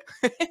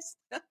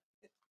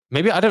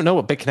 maybe I don't know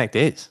what BitConnect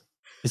is.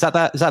 Is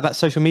that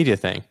social media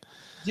thing?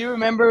 Do you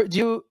remember?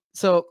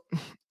 So,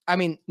 I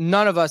mean,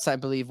 none of us, I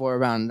believe, were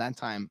around that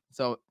time.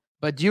 So,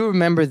 but do you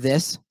remember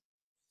this?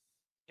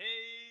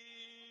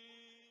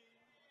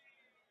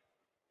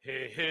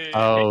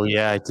 Oh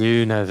yeah, I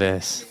do know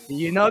this. Do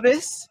you know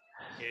this?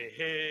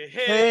 Hey.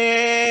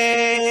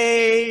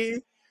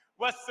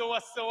 What's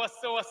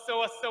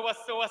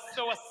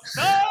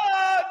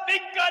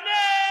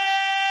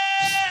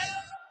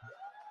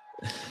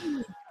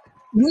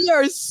We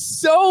are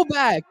so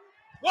back.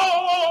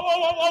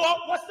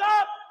 Whoa, what's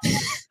up?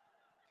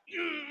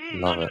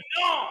 Love it.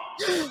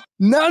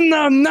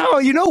 No.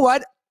 You know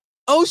what?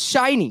 Oh,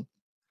 Shiny.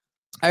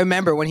 I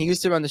remember when he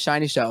used to run the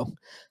Shiny show.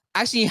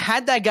 Actually, he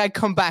had that guy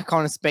come back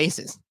on his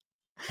Spaces.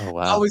 Oh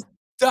wow! I was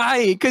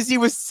dying because he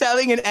was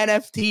selling an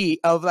NFT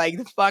of like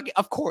the fucking,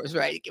 of course,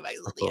 right? Give me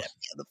the NFT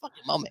of the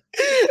fucking moment.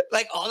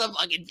 Like all the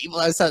fucking people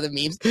that saw the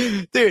memes,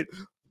 dude.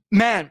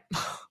 Man,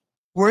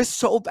 we're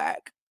so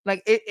back.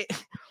 Like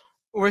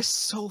we're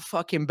so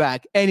fucking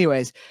back.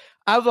 Anyways,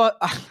 I've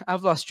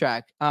lost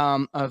track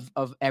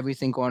of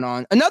everything going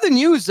on. Another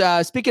news.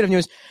 Speaking of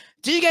news,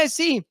 did you guys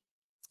see?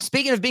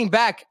 Speaking of being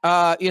back,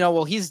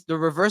 well, he's the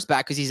reverse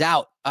back because he's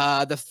out.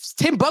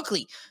 Tim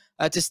Buckley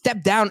to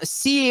step down as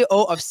CEO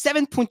of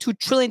 $7.2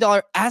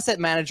 trillion asset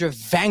manager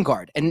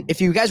Vanguard. And if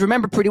you guys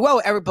remember pretty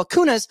well, Eric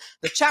Bakunas,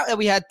 the chat that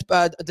we had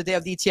the day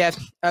of the ETF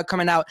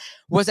coming out,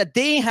 was that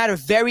they had a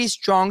very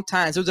strong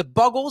time. So it was a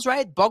Buggles,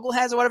 right?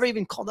 Buggleheads or whatever,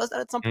 even called us that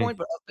at some point,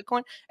 but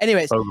Bitcoin.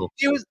 Anyways,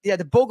 it was, the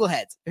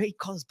Bogleheads. He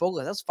called us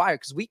Bogleheads. That was fire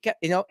because we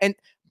kept, and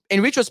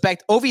in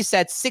retrospect, Ovi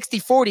said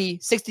 60-40,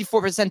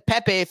 64%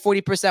 Pepe,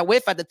 40%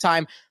 WIF at the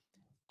time.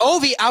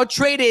 Ovi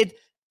outtraded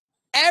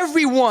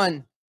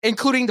everyone,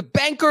 including the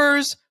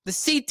bankers, the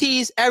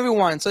CTs,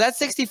 everyone. So that's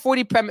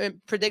 60-40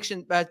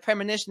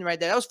 premonition right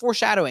there. That was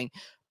foreshadowing.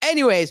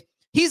 Anyways,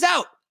 he's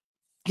out.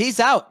 He's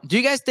out. Do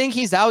you guys think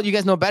he's out? You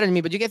guys know better than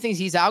me, but do you guys think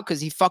he's out because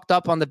he fucked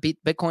up on the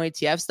Bitcoin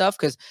ETF stuff?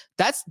 Because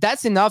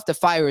that's enough to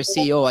fire a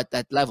CEO at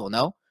that level,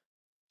 no?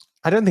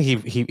 I don't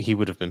think he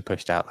would have been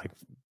pushed out like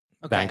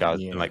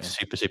Vanguard's been like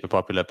super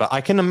popular, but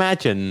I can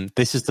imagine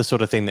this is the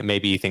sort of thing that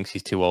maybe he thinks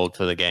he's too old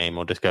for the game,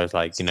 or just goes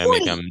like,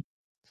 maybe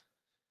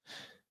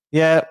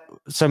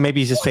so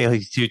maybe he's just feeling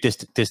he's too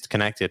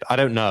disconnected. I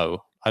don't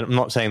know. I'm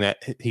not saying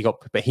that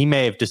but he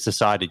may have just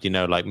decided,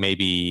 like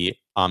maybe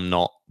I'm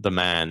not the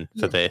man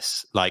for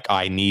this. Like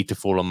I need to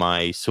fall on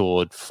my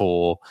sword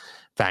for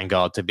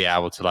Vanguard to be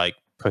able to like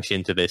push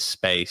into this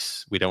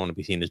space. We don't want to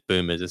be seen as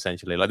boomers,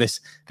 essentially. Like this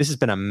has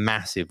been a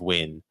massive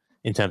win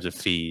in terms of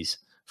fees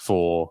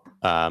for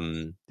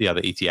the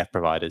other ETF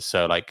providers.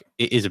 So like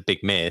it is a big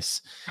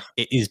miss.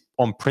 It is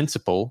on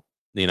principle,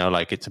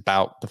 like it's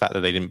about the fact that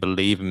they didn't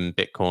believe in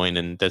Bitcoin,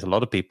 and there's a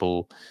lot of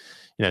people,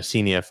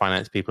 senior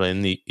finance people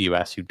in the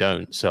US who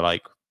don't. So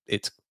like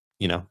it's,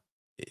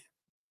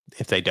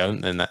 if they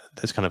don't, then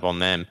that's kind of on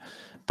them.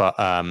 But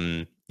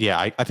I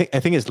think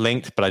it's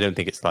linked, but I don't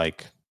think it's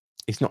like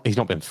he's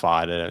not been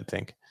fired, I don't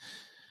think.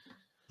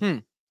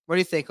 What do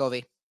you think,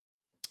 Ovi?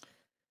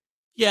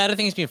 Yeah, I don't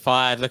think he's been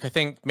fired. Look, I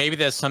think maybe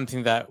there's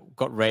something that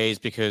got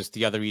raised because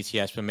the other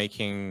ETFs were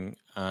making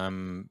a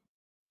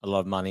lot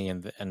of money,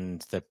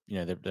 and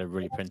they're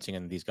really printing,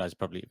 and these guys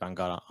probably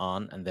Vanguard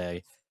aren't, and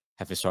they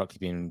have historically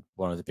been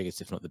one of the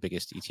biggest, if not the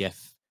biggest,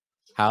 ETF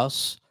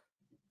house.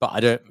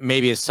 But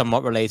maybe it's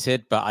somewhat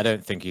related, but I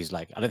don't think he's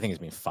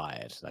been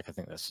fired. Like I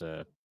think that's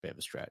a bit of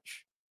a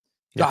stretch.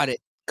 Got it.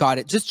 Got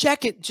it. Just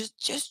check it. Just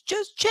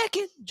check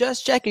it.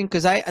 Just checking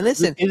because I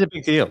listen. It is a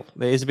big deal.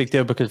 It is a big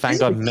deal because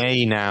Vanguard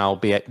may now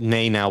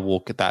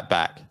walk that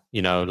back.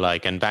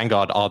 And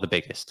Vanguard are the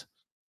biggest.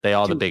 They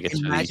are the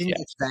biggest. Imagine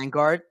it's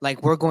Vanguard.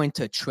 Like we're going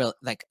to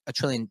a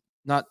trillion,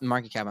 not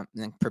market cap,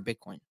 like per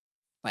Bitcoin.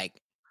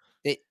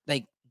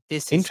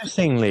 This.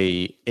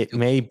 Interestingly, it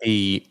may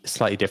be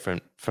slightly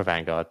different for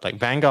Vanguard. Like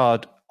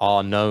Vanguard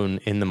are known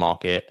in the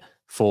market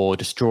for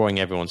destroying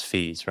everyone's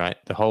fees, right?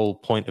 The whole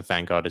point of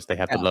Vanguard is they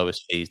have the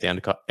lowest fees. They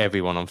undercut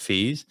everyone on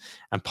fees.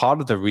 And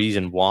part of the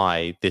reason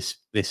why this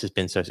has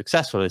been so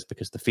successful is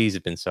because the fees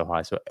have been so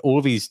high. So all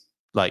of these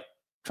like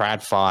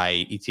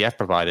TradFi ETF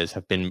providers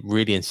have been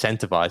really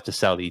incentivized to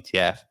sell the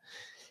ETF.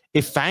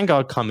 If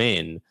Vanguard come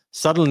in,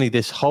 suddenly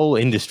this whole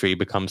industry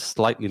becomes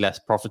slightly less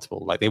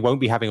profitable. Like they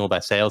won't be having all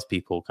their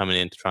salespeople coming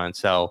in to try and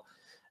sell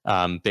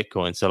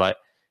Bitcoin. So like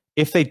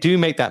if they do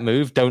make that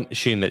move, don't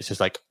assume that it's just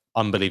like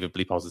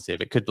unbelievably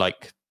positive. It could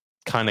like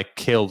kind of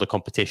kill the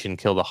competition,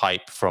 kill the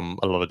hype from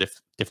a lot of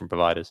different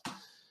providers.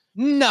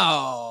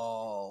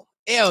 No,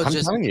 I'm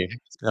telling you,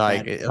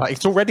 like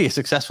it's already a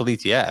successful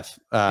ETF.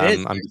 It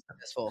is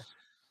successful.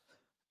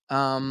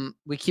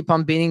 We keep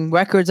on beating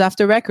records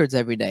after records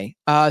every day.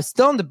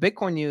 Still in the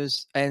Bitcoin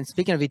news, and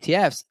speaking of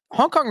ETFs,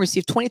 Hong Kong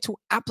received 22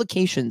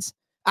 applicants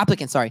on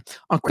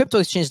crypto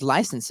exchange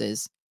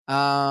licenses.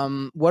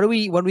 What do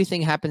we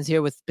think happens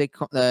here with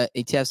Bitcoin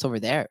ETFs over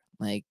there?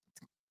 Like,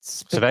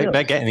 so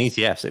they're getting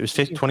ETFs. It was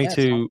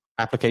 22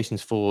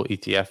 applications for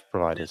ETF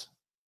providers.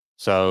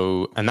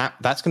 So, and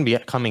that's going to be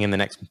coming in the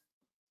next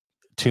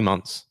 2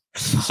 months.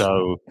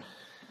 So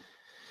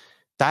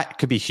that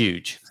could be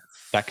huge.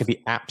 That could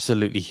be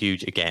absolutely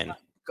huge again.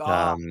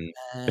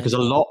 Because a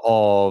lot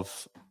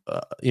of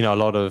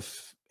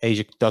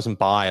Asia doesn't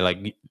buy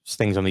like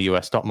things on the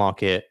US stock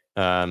market,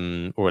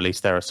 or at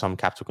least there are some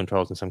capital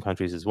controls in some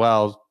countries as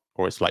well,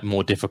 or it's like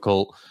more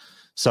difficult.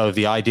 So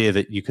the idea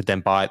that you could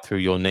then buy it through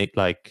your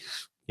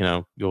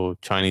your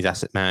Chinese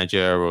asset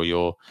manager or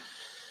your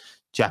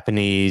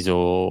Japanese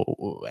or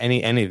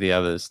any of the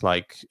others,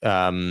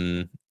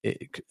 and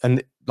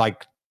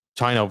like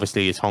China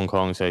obviously is Hong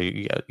Kong, so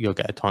you'll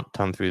get a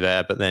ton through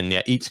there. But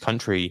then each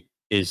country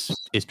is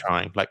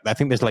trying. Like I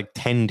think there's like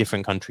 10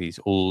 different countries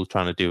all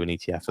trying to do an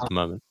ETF at the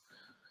moment.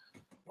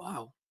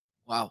 Wow.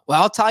 Well,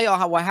 I'll tell you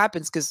what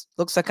happens because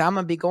looks like I'm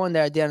gonna be going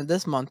there at the end of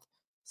this month.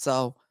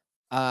 So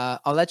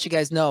I'll let you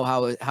guys know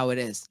how it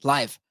is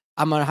live.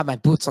 I'm gonna have my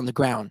boots on the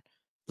ground,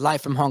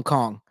 live from Hong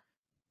Kong.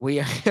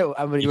 I'm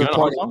gonna be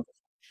reporting.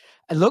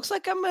 It looks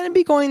like I'm gonna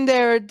be going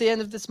there at the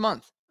end of this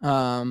month.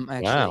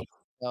 Actually, wow.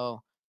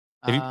 So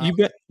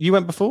you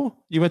went before?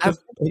 You went to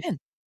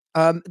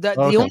the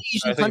only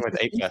Asian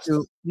country.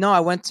 I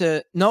went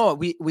to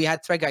we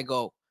had Thread Guy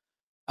go.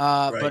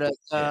 But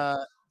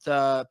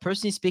the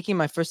personally speaking,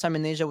 my first time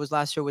in Asia was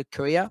last year with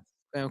Korea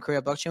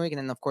Blockchain Week, and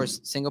then of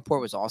course Singapore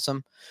was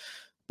awesome.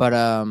 But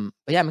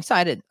yeah, I'm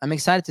excited. I'm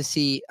excited to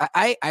see.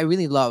 I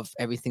really love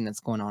everything that's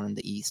going on in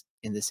the East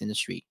in this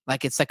industry.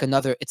 Like it's like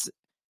it's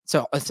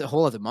a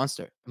whole other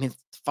monster. I mean,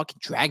 fucking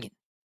dragon.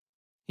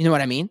 You know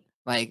what I mean?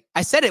 Like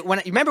I said it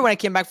remember when I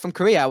came back from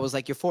Korea, I was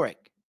like euphoric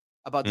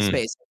about the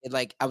space.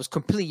 I was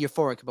completely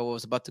euphoric about what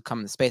was about to come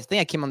in the space. I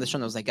think I came on the show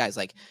and I was like, guys,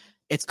 like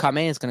it's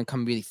coming. It's gonna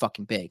come really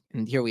fucking big,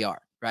 and here we are,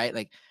 right?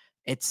 Like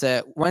it's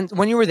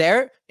when you were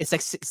there, it's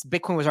like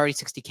Bitcoin was already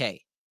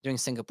 60K during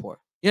Singapore.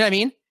 You know what I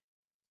mean?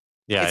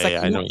 Yeah, it's like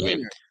I know what you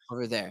mean.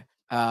 Over there.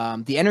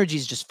 The energy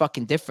is just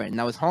fucking different.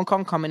 Now with Hong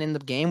Kong coming in the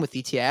game with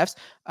ETFs,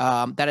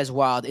 that is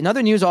wild. In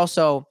other news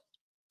also,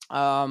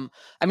 I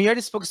mean, you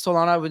already spoke to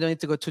Solana. We don't need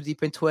to go too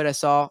deep into it. I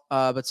saw,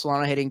 but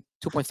Solana hitting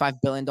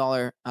 $2.5 billion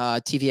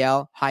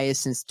TVL,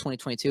 highest since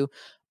 2022.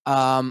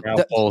 Raoul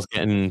Paul's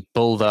getting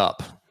bulled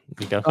up.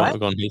 You go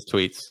on his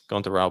tweets. Go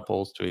on to Raoul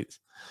Paul's tweets.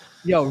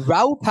 Yo,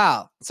 Raoul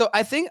Pal. So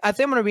I think I'm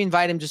gonna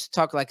reinvite him just to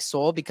talk like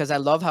Sol because I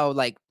love how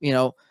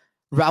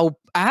Raoul.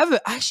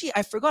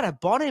 I forgot I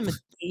bought him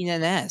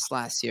in NS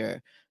last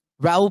year.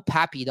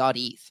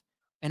 RaoulPappy.eth,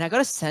 and I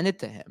gotta send it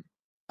to him.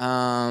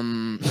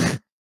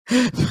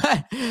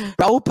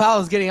 Raoul Pal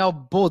is getting all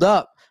bulled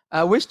up.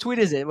 Which tweet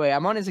is it? Wait,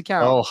 I'm on his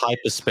account. Oh,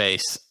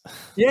 hyperspace.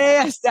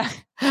 Yes.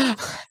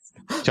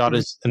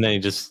 Charters, and then he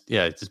just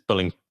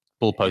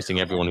bull posting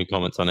everyone who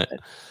comments on it.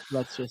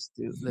 Let's just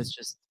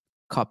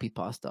copy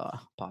pasta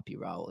Poppy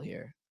Raoul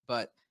here.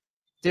 But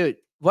dude,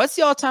 what's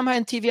the all-time high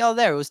in TVL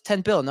there? It was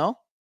 10 bill, no?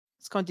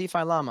 Let's go on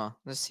DeFi Llama.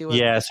 Let's see what.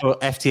 Yeah, so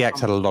FTX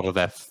had a lot of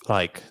their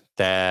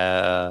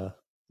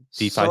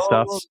DeFi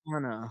stuff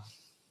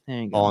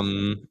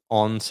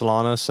on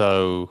Solana.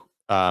 So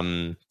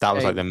that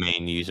was like the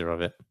main user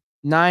of it.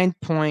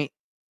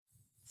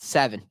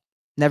 9.7.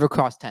 Never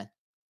crossed 10.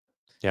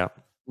 Yeah.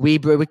 We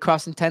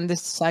crossing 10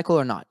 this cycle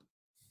or not?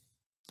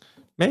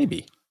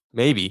 Maybe.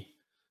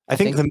 I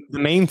think the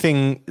main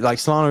thing, like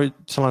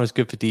Solana is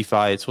good for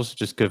DeFi. It's also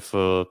just good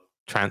for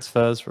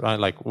transfers, right?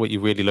 Like what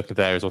you're really looking at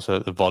there is also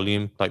the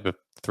volume, like the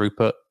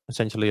throughput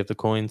essentially of the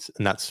coins,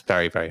 and that's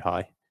very, very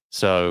high.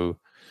 So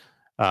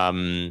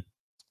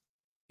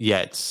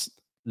it's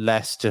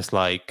less just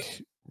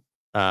like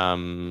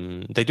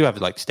They do have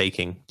like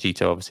staking.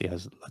 Jito obviously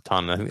has a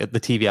ton. I think the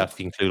TVL, if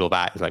you include all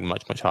that, is like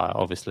much higher,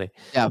 obviously.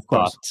 Yeah, of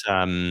course.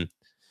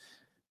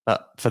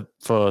 But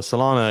for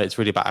Solana, it's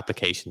really about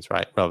applications,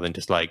 right? Rather than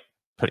just like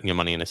putting your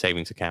money in a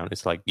savings account.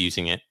 It's like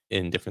using it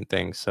in different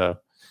things. So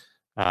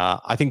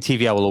I think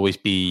TVL will always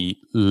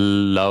be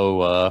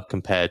lower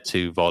compared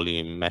to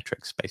volume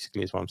metrics,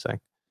 basically, is what I'm saying.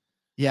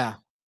 Yeah.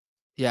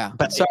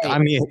 But sorry. I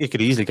mean, it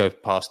could easily go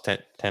past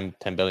 10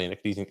 billion.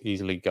 It could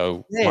easily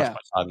go much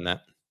higher than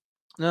that.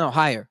 No,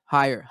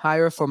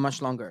 higher for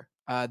much longer.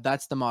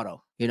 That's the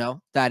motto.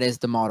 That is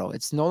the motto.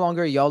 It's no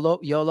longer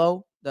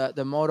YOLO.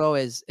 The motto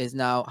is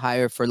now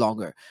higher for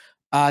longer.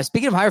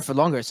 Speaking of higher for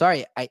longer,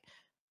 sorry, I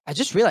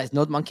just realized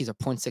node monkeys are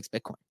 0.6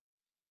 Bitcoin.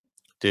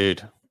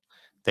 Dude,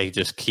 they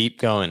just keep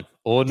going.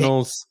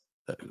 Ordinals,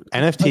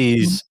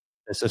 NFTs.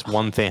 There's just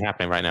one thing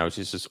happening right now, which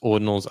is just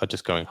ordinals are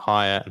just going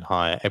higher and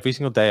higher. Every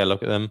single day I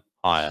look at them,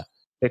 higher.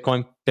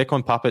 Bitcoin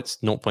puppets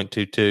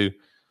 0.22.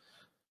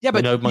 Yeah,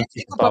 but node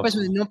monkeys Bitcoin puppets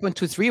with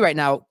 0.23 right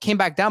now came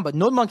back down, but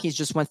node monkeys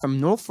just went from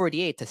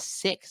 0.48 to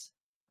 6.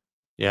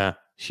 Yeah,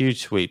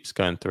 huge sweeps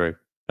going through.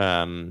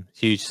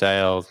 Huge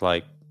sales,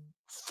 like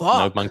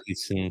node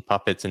monkeys and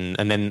puppets, and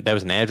then there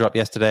was an airdrop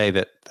yesterday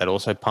that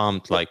also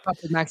pumped. Like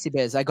Puppet Maxi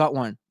Biz, I got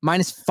one.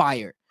 Mine is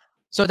fire.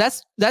 So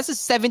that's a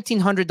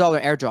 $1,700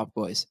 airdrop,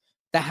 boys.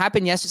 That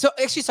happened yesterday. So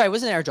actually, sorry, it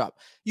wasn't an airdrop.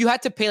 You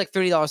had to pay like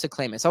 $30 to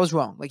claim it. So I was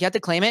wrong. Like you had to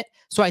claim it.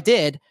 So I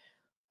did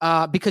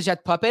because you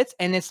had puppets,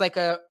 and it's like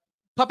a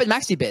Puppet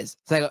Maxi Biz.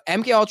 It's like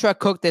MK Ultra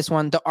cooked this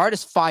one. The art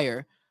is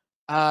fire.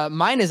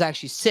 Mine is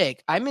actually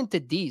sick. I'm into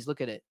these. Look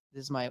at it.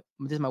 This is my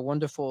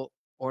wonderful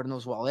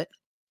Ordinals wallet.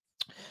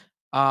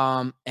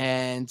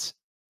 And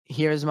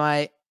here's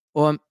my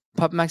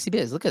Puppet Maxi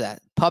Biz. Look at that.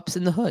 Pups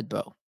in the hood,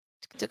 bro.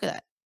 Look at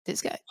that.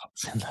 This guy.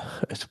 Pups in the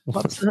hood.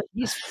 Pups in the hood.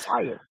 He's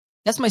fire.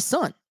 That's my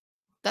son.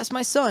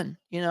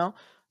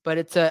 But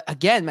it's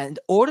again, man,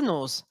 the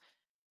Ordinals,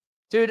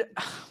 dude.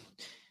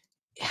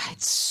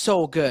 It's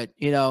so good,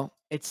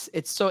 It's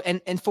so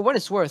and for what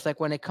it's worth, like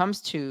when it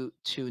comes to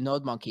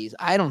node monkeys,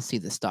 I don't see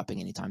this stopping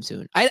anytime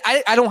soon.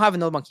 I don't have a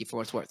node monkey for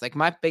what it's worth. Like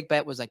my big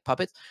bet was like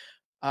puppets.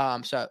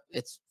 So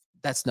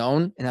that's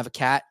known, and I have a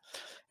cat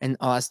and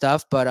all that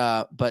stuff. But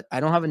I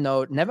don't have a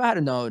node. Never had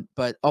a node,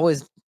 but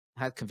always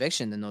had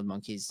conviction in node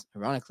monkeys.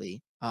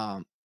 Ironically,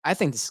 I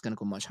think this is gonna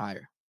go much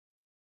higher.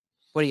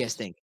 What do you guys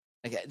think?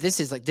 Like this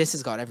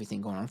has got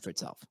everything going on for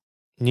itself.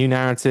 New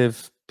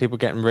narrative, people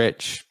getting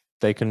rich.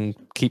 They can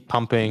keep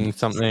pumping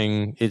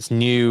something. It's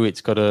new. It's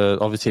got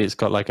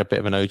like a bit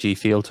of an OG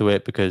feel to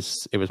it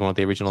because it was one of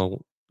the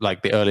original,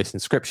 like the earliest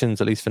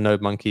inscriptions, at least for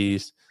node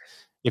monkeys.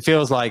 It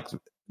feels like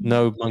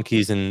node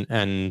monkeys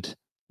and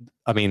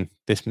I mean,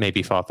 this may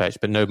be far-fetched,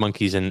 but node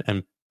monkeys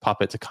and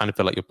puppets are kind of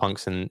feel like your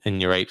punks and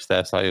your apes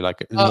there, slightly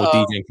like more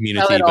DJing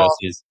community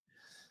versus.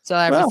 So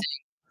everything.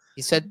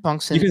 He said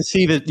punks. You can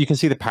see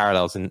the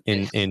parallels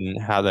in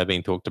how they're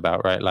being talked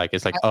about, right? Like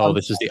it's like,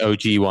 this is the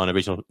OG one,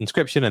 original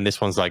inscription, and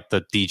this one's like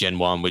the degen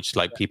one, which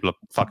like people are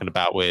fucking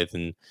about with.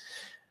 And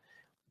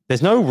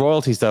there's no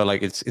royalties though.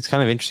 Like it's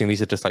kind of interesting.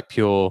 These are just like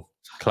pure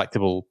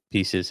collectible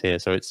pieces here,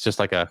 so it's just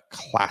like a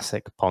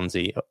classic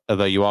Ponzi.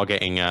 Although you are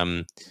getting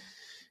some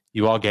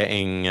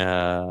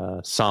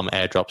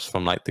airdrops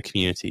from like the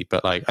community,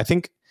 but like I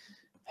think.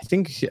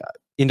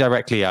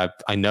 Indirectly,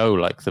 I know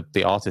like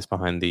the artist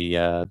behind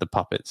the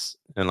puppets,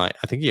 and like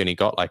I think he only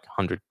got like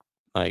 100.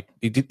 Like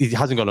he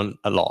hasn't got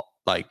a lot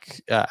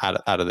like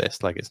out of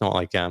this. Like it's not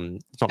like it's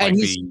not. And like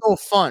he's so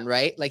fun,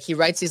 right? Like he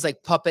writes these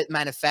like puppet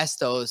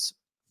manifestos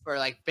for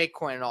like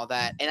Bitcoin and all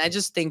that, and I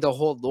just think the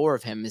whole lore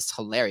of him is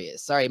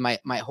hilarious. Sorry, my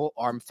whole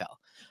arm fell.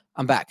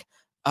 I'm back,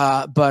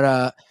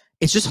 but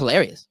it's just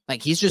hilarious.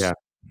 Like he's just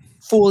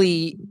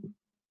fully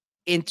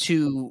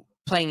into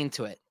playing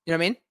into it. You know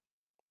what I mean?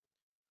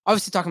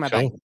 Obviously talking about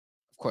banking,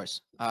 of course,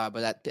 but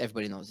that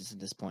everybody knows this at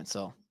this point,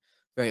 so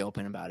very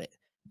open about it.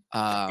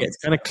 It's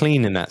kind of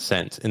clean in that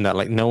sense, in that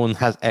like no one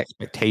has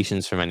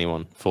expectations from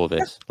anyone for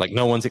this. Like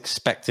no one's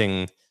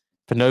expecting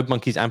for node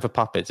monkeys and for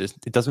puppets.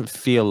 It doesn't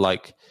feel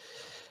like.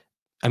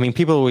 I mean,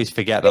 people always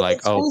forget that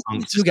like punks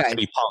have to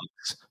be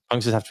punks.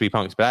 Punks just have to be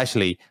punks, but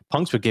actually,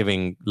 punks were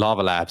giving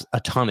Lava Labs a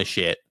ton of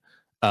shit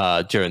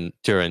during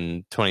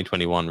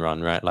 2021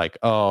 run, right? Like,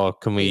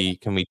 can we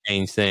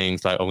change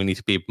things? Like, we need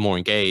to be more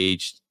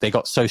engaged. They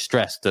got so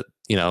stressed that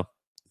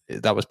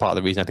that was part of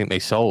the reason I think they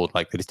sold.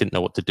 Like, they just didn't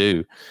know what to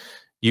do.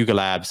 Yuga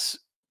Labs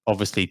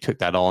obviously took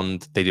that on.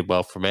 They did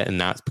well from it, and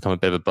now it's become a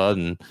bit of a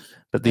burden.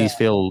 But these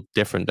feel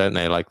different, don't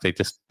they? Like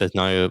there's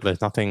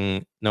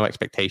nothing, no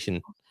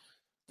expectation.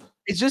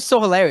 It's just so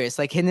hilarious.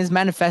 Like in his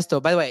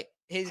manifesto, by the way,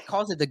 he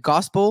calls it the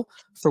gospel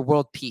for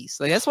world peace.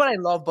 Like that's what I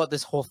love about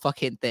this whole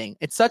fucking thing.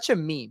 It's such a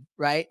meme,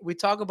 right? We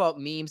talk about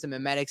memes and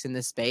memetics in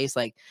this space,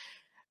 like,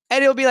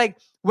 and it'll be like,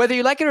 whether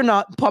you like it or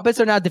not, puppets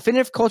are now a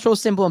definitive cultural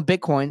symbol in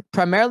Bitcoin,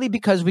 primarily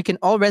because we can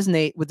all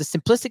resonate with the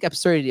simplistic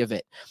absurdity of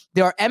it.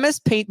 There are MS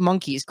Paint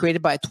monkeys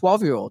created by a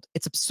 12-year-old.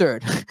 It's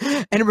absurd,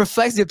 and it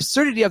reflects the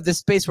absurdity of this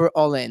space we're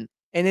all in.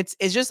 And it's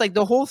just like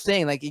the whole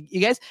thing. Like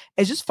you guys,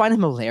 I just find him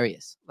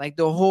hilarious. Like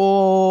the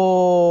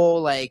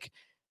whole like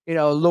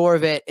lore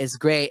of it is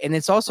great, and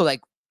it's also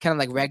like kind of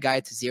like red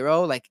guide to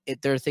zero. Like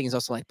their thing is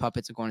also like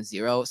puppets are going to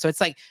zero, so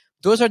it's like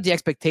those are the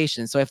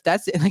expectations. So if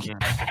that's like,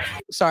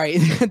 sorry,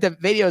 the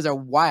videos are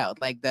wild,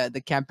 like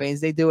the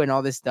campaigns they do and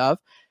all this stuff,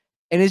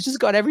 and it's just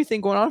got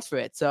everything going on for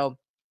it. So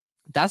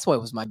that's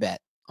what was my bet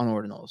on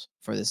ordinals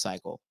for this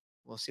cycle.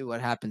 We'll see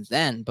what happens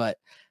then, but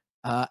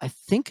I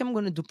think I'm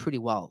going to do pretty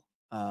well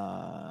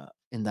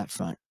in that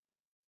front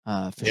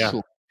for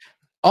sure.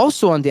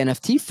 Also on the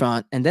NFT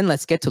front, and then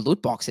let's get to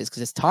loot boxes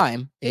because it's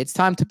time. It's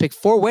time to pick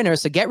 4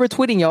 winners. So get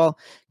retweeting, y'all.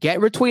 Get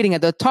retweeting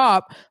at the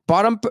top,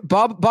 bottom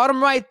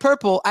right,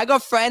 purple. I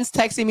got friends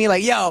texting me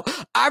like, "Yo,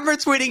 I'm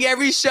retweeting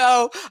every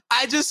show.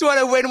 I just want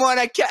to win one.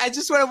 I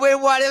just want to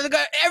win one."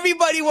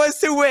 Everybody wants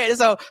to win.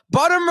 So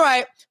bottom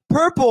right,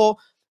 purple,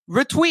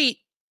 retweet,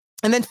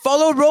 and then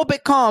follow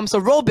Rollbit.com.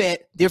 So Rollbit,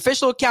 the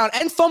official account,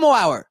 and FOMO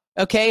Hour.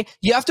 Okay,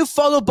 you have to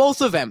follow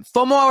both of them,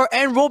 FOMO Hour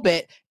and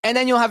Rollbit, and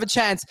then you'll have a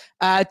chance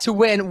to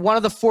win one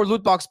of the 4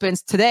 loot box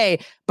spins today.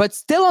 But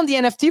still on the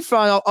NFT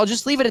front, I'll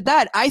just leave it at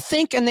that. I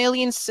think an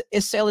alien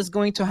sale is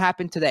going to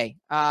happen today.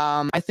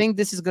 I think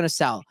this is going to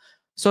sell.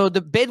 So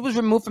the bid was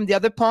removed from the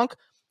other punk.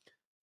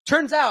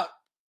 Turns out,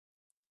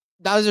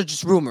 those are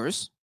just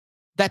rumors.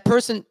 That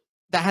person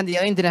that had the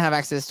alien didn't have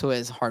access to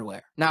his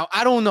hardware. Now,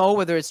 I don't know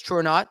whether it's true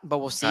or not, but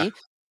we'll see.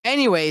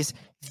 Anyways,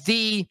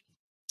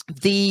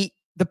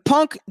 the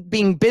punk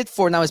being bid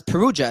for now is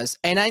Perugia's,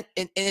 and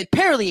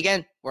apparently,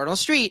 again, word on the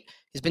street,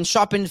 he's been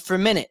shopping for a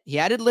minute. He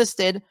had it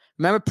listed.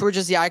 Remember,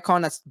 Perugia's the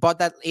icon that's bought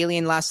that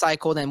alien last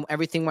cycle, then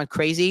everything went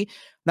crazy.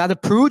 Now, the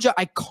Perugia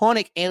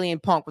iconic alien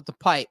punk with the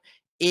pipe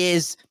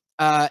is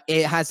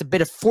it has a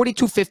bid of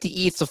 4250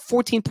 ETH, so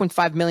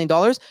 $14.5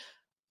 million.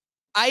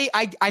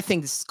 I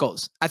think this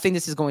goes. I think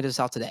this is going to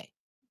sell today.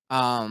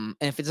 And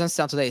if it doesn't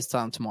sell today, it's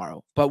selling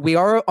tomorrow. But we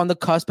are on the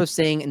cusp of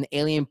seeing an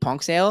alien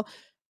punk sale.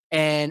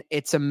 And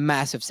it's a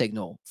massive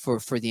signal for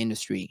the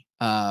industry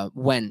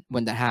when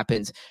that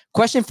happens.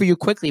 Question for you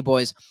quickly,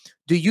 boys.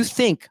 Do you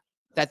think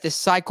that this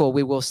cycle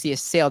we will see a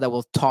sale that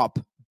will top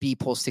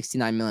Beeple's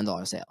 $69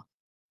 million sale?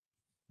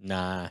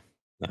 Nah.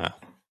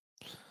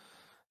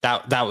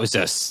 That was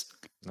just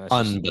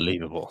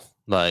unbelievable.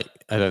 Like,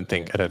 I don't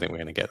think we're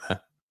going to get there.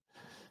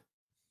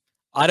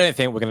 I don't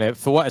think we're going to,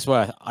 for what it's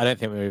worth, I don't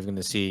think we're even going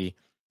to see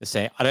the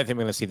same. I don't think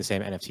we're going to see the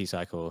same NFT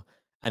cycle.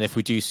 And if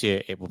we do see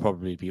it, it will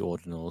probably be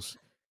ordinals.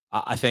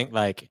 I think,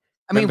 like,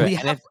 we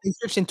have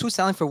Inscription 2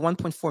 selling for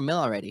 1.4 mil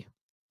already.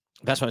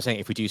 That's what I'm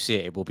saying. If we do see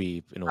it, it will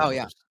be in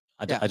ordinals.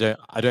 Oh yeah.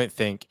 I don't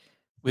think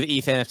with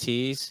ETH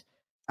NFTs,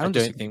 I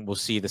don't think we'll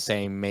see the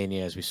same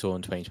mania as we saw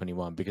in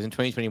 2021, because in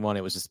 2021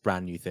 it was this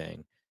brand new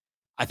thing.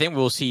 I think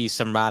we'll see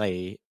some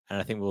rally, and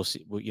I think we'll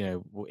see.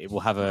 We'll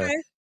have a.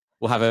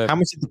 How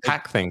much did the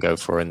pack thing go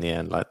for in the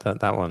end? Like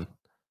that one.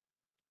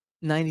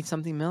 90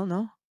 something mil.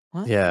 No.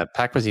 What? Yeah,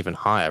 pack was even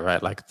higher,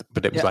 right? Like,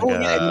 but it was like a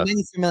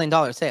 $93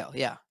 million sale.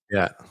 Yeah.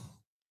 Yeah.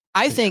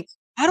 I think.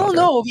 I don't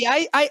know.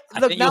 I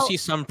think you'll see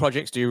some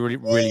projects do really,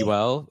 really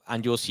well,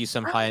 and you'll see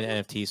some high-end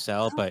NFTs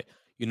sell, but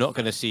you're not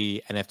going to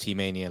see NFT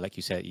mania like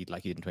you said,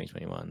 like you did in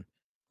 2021.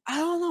 I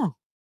don't know.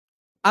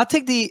 I'll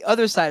take the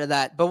other side of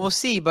that, but we'll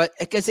see. But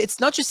because it's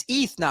not just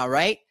ETH now,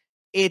 right?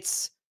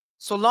 It's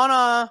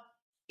Solana,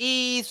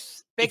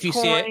 ETH,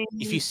 Bitcoin.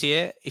 If you see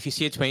a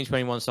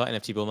 2021 start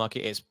NFT bull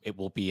market, it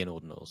will be in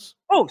ordinals.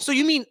 Oh, so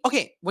you mean what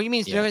you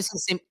mean is you're going to see the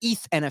same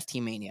ETH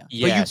NFT mania?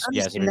 Yes,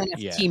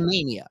 NFT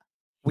mania.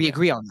 We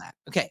agree on that.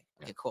 Okay,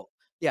 cool.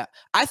 Yeah,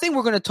 I think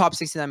we're going to top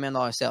 $69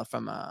 million sale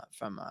from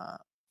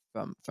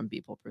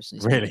Beeple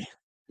personally. Really?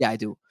 Yeah, I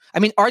do. I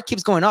mean, art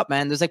keeps going up,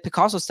 man. There's like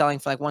Picasso selling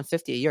for like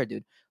 150 a year,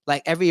 dude.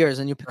 Like every year is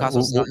a new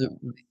Picasso.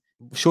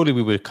 Surely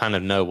we would kind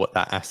of know what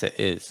that asset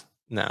is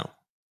now.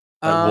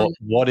 Like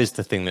what is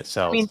the thing that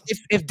sells? I mean,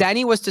 if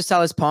Danny was to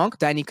sell his punk,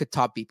 Danny could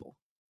top Beeple.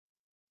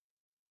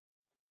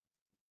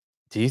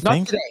 Do you Not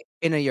think? today,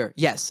 in a year?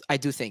 Yes, I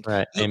do think.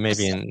 Right,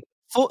 maybe in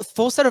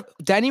full set of.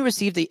 Danny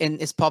received in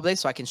his public,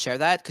 so I can share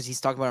that because he's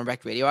talking about it on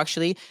Rec Radio.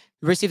 Actually,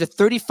 he received a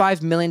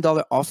 $35 million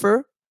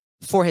offer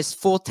for his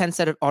full 10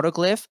 set of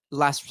autoglyph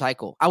last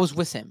cycle. I was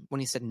with him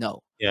when he said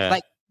no. Yeah,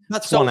 like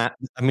that's so. I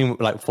mean,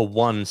 like for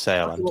one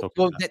sale, I'm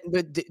talking.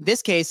 But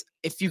this case,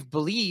 if you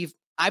believe.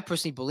 I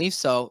personally believe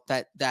so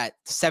that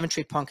 7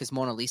 Tree Punk is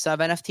Mona Lisa of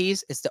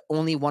NFTs. It's the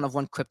only one of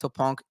one crypto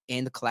punk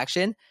in the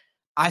collection.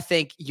 I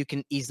think you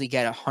can easily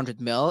get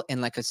 100 mil in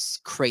like a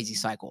crazy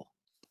cycle.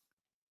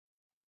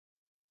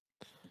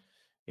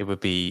 It would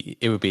be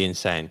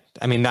insane.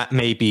 I mean, that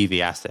may be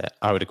the asset.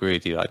 I would agree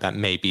with you. Like that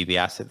may be the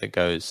asset that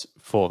goes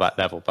for that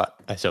level, but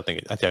I don't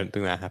think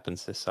that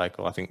happens this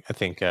cycle. I think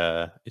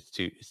it's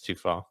too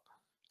far.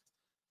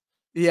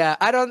 Yeah,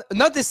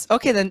 not this.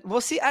 Okay, then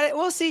we'll see.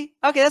 We'll see.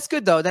 Okay, that's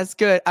good though. That's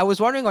good. I was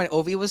wondering when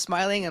Ovi was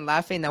smiling and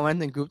laughing, and I went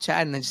in the group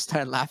chat and then just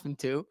started laughing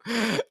too.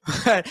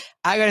 But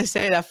I gotta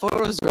say that photo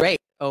was great,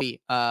 Ovi,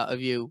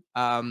 of you.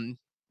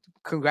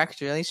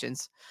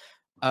 Congratulations.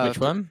 Which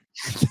one?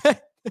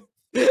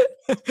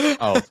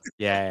 Oh,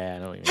 yeah, I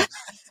know what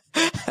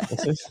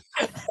you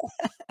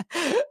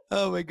mean.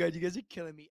 Oh my god, you guys are killing me.